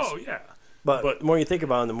sci-fi movies. Oh, yeah. but but- the more you think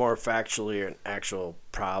about it, the more factually and actual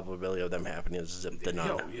probability of them happening is the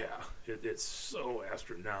none. Oh, yeah. It's so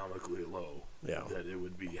astronomically low Yeah. that it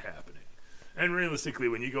would be happening. And realistically,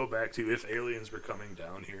 when you go back to if aliens were coming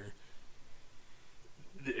down here,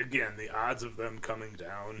 again, the odds of them coming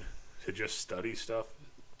down to just study stuff,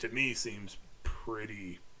 to me, seems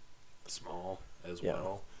pretty small as Yeah.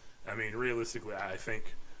 well. I mean, realistically, I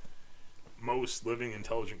think most living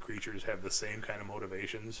intelligent creatures have the same kind of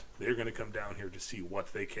motivations. They're going to come down here to see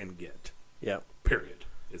what they can get. Yeah. Period.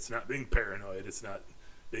 It's not being paranoid. It's not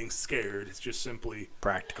being scared. It's just simply,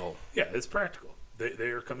 Practical. yeah, it's practical. They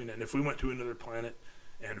are coming in. If we went to another planet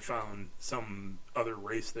and found some other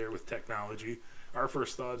race there with technology, our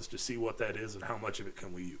first thought is to see what that is and how much of it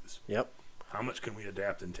can we use. Yep. How much can we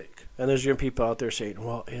adapt and take? And there's young people out there saying,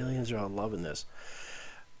 well, aliens are all loving this.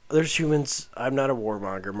 There's humans. I'm not a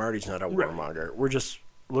warmonger. Marty's not a Right. warmonger. We're just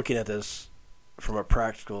looking at this from a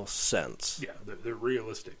practical sense. Yeah, they're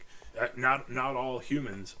realistic. Not all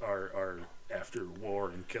humans are after war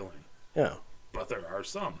and killing, Yeah. but there are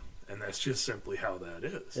some, and that's just simply how that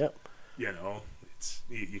is. Yep. You know, it's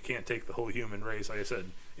you can't take the whole human race. Like I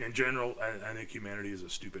said, in general, I think humanity is a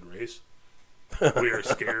stupid race. We are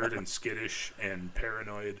scared and skittish and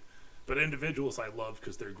paranoid, but individuals I love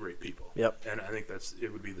because they're great people. Yep. And I think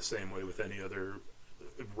it would be the same way with any other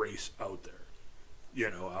race out there. You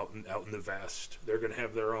know, out in the vast, they're going to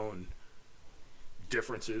have their own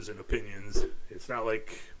differences and opinions. It's not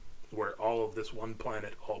like where all of this one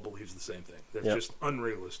planet all believes the same thing. That's Yep. just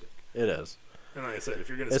unrealistic. It is. And like I said, if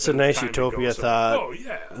you're going to, It's a nice utopia thought. Oh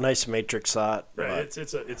yeah, Nice Matrix thought. right. But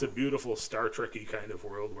It's a beautiful Star Trek-y kind of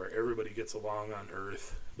world where everybody gets along on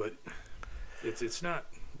Earth, but it's not.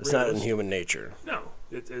 it's not in realistic. human nature. No,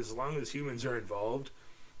 as long as humans are involved,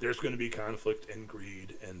 there's going to be conflict and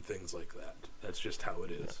greed and things like that. That's just how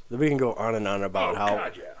it is. We can go on and on about Oh, how.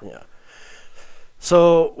 God, yeah. Yeah.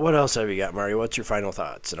 So, what else have you got, Mario? What's your final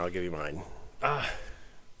thoughts? And I'll give you mine.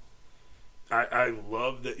 I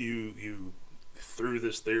love that you threw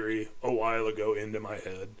this theory a while ago into my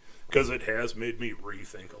head because it has made me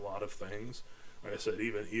rethink a lot of things. Like I said,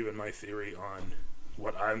 even my theory on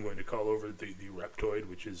what I'm going to call over the reptoid,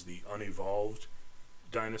 which is the unevolved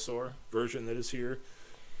dinosaur version that is here.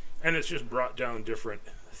 And it's just brought down different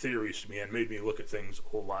theories to me and made me look at things a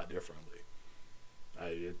whole lot differently.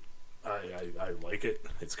 I like it.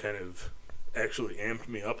 It's kind of actually amped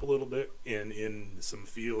me up a little bit in some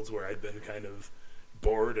fields where I'd been kind of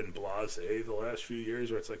bored and blasé the last few years,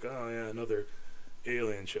 where it's like, oh yeah, another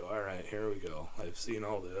alien show. All right, here we go. I've seen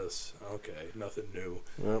all this. Okay, nothing new.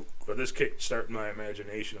 Yep. But this kicked starting my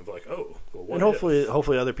imagination of like, oh, well, what And if?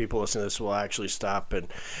 hopefully other people listening to this will actually stop and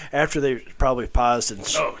after they probably paused and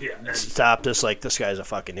Oh yeah, and stopped us like this guy's a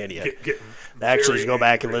fucking idiot. get Actually, very go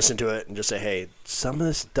back and angry. listen to it and just say, hey, some of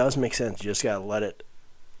this does make sense. You just gotta let it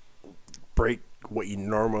break what you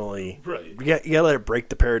normally. Right. You gotta let it break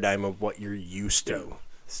the paradigm of what you're used to. Yeah.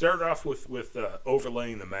 Start off with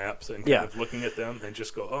overlaying the maps and kind Yeah. of looking at them and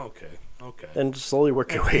just go, oh, okay. And slowly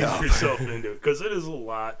work your way Ease up. yourself into it, because it is a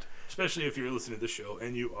lot, especially if you're listening to the show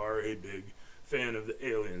and you are a big fan of the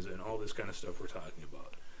aliens and all this kind of stuff we're talking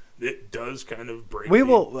about. It does kind of break We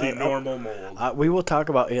will, the normal mold. We will talk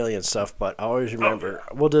about alien stuff, but always remember,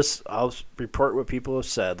 I'll report what people have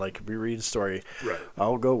said. Like, if we read a story, Right.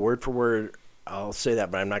 I'll go word for word. I'll say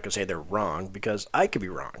that, but I'm not going to say they're wrong because I could be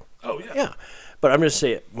wrong. Oh, yeah. Yeah. But I'm going to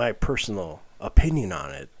say my personal opinion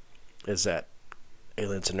on it is that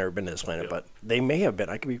aliens have never been to this planet, Yeah. but they may have been.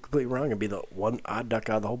 I could be completely wrong and be the one odd duck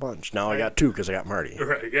out of the whole bunch. Now I got two because I got Marty.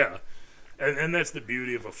 Right, yeah. And that's the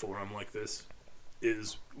beauty of a forum like this,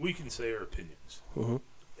 is we can say our opinions. Mm-hmm.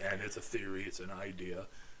 and it's a theory, it's an idea,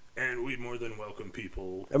 and we more than welcome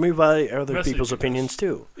people. And we value other people's messaging opinions us.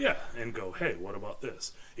 too. Yeah, and go, hey, what about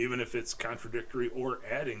this? Even if it's contradictory or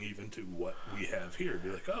adding even to what we have here. Be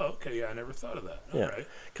like, oh, okay, yeah, I never thought of that. All Yeah, right.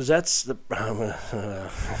 because that's the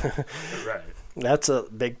Right. that's a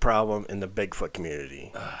big problem in the Bigfoot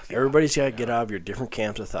community. Everybody's got to get out of your different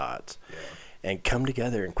camps of thoughts Yeah. and come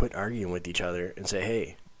together and quit arguing with each other and say,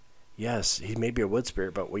 hey, yes, he may be a wood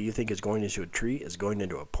spirit, but what you think is going into a tree is going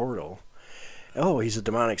into a portal. Oh, he's a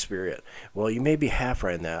demonic spirit. Well, you may be half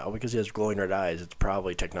right in that. Oh, because he has glowing red eyes, it's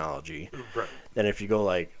probably technology. Right. Then if you go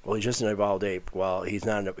like, well, he's just an evolved ape. Well, he's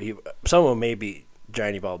not. Some of them may be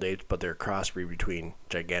giant evolved apes, but they're a crossbreed between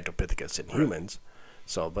Gigantopithecus and humans.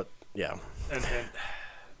 So, but yeah. And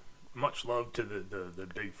much love to the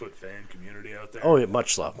Bigfoot fan community out there. Oh, yeah,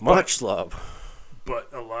 much love. Much love. But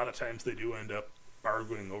a lot of times they do end up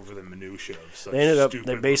arguing over the minutia of such stupid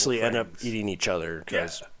They basically little end up things. eating each other. Yeah,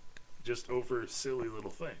 Cause, just over silly little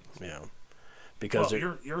things. yeah. Because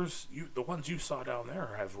Well, the ones you saw down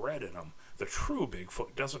there have red in them. The true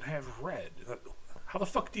Bigfoot doesn't have red. How the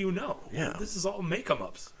fuck do you know? Yeah. This is all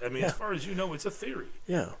make-em-ups. I mean, as far as you know, it's a theory.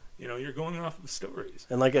 yeah. You know, you're going off of stories.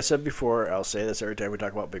 And like I said before, I'll say this every time we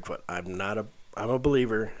talk about Bigfoot. I'm a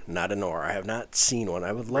believer, not a knower. I have not seen one.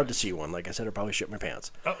 I would love to see one. Like I said, I'd probably shit my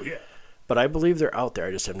pants. Oh, yeah. But I believe they're out there.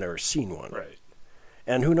 I just have never seen one. Right.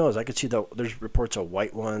 And who knows? I could see there's reports of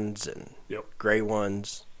white ones and Yep. gray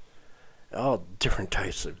ones, all different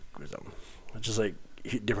types of them. Just like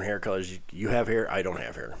different hair colors. You have hair, I don't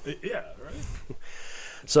have hair. Yeah, right.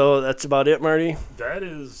 So that's about it, Marty. That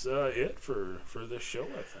is it for this show,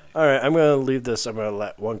 I think. All right, I'm going to leave this. I'm going to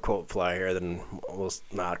let one quote fly here, then we'll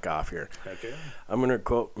knock off here. Okay. I'm going to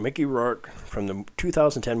quote Mickey Rourke from the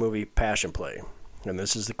 2010 movie Passion Play. And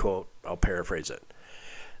this is the quote. I'll paraphrase it.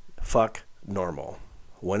 Fuck normal.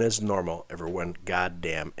 When has normal ever went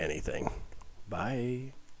goddamn anything?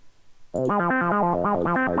 Bye.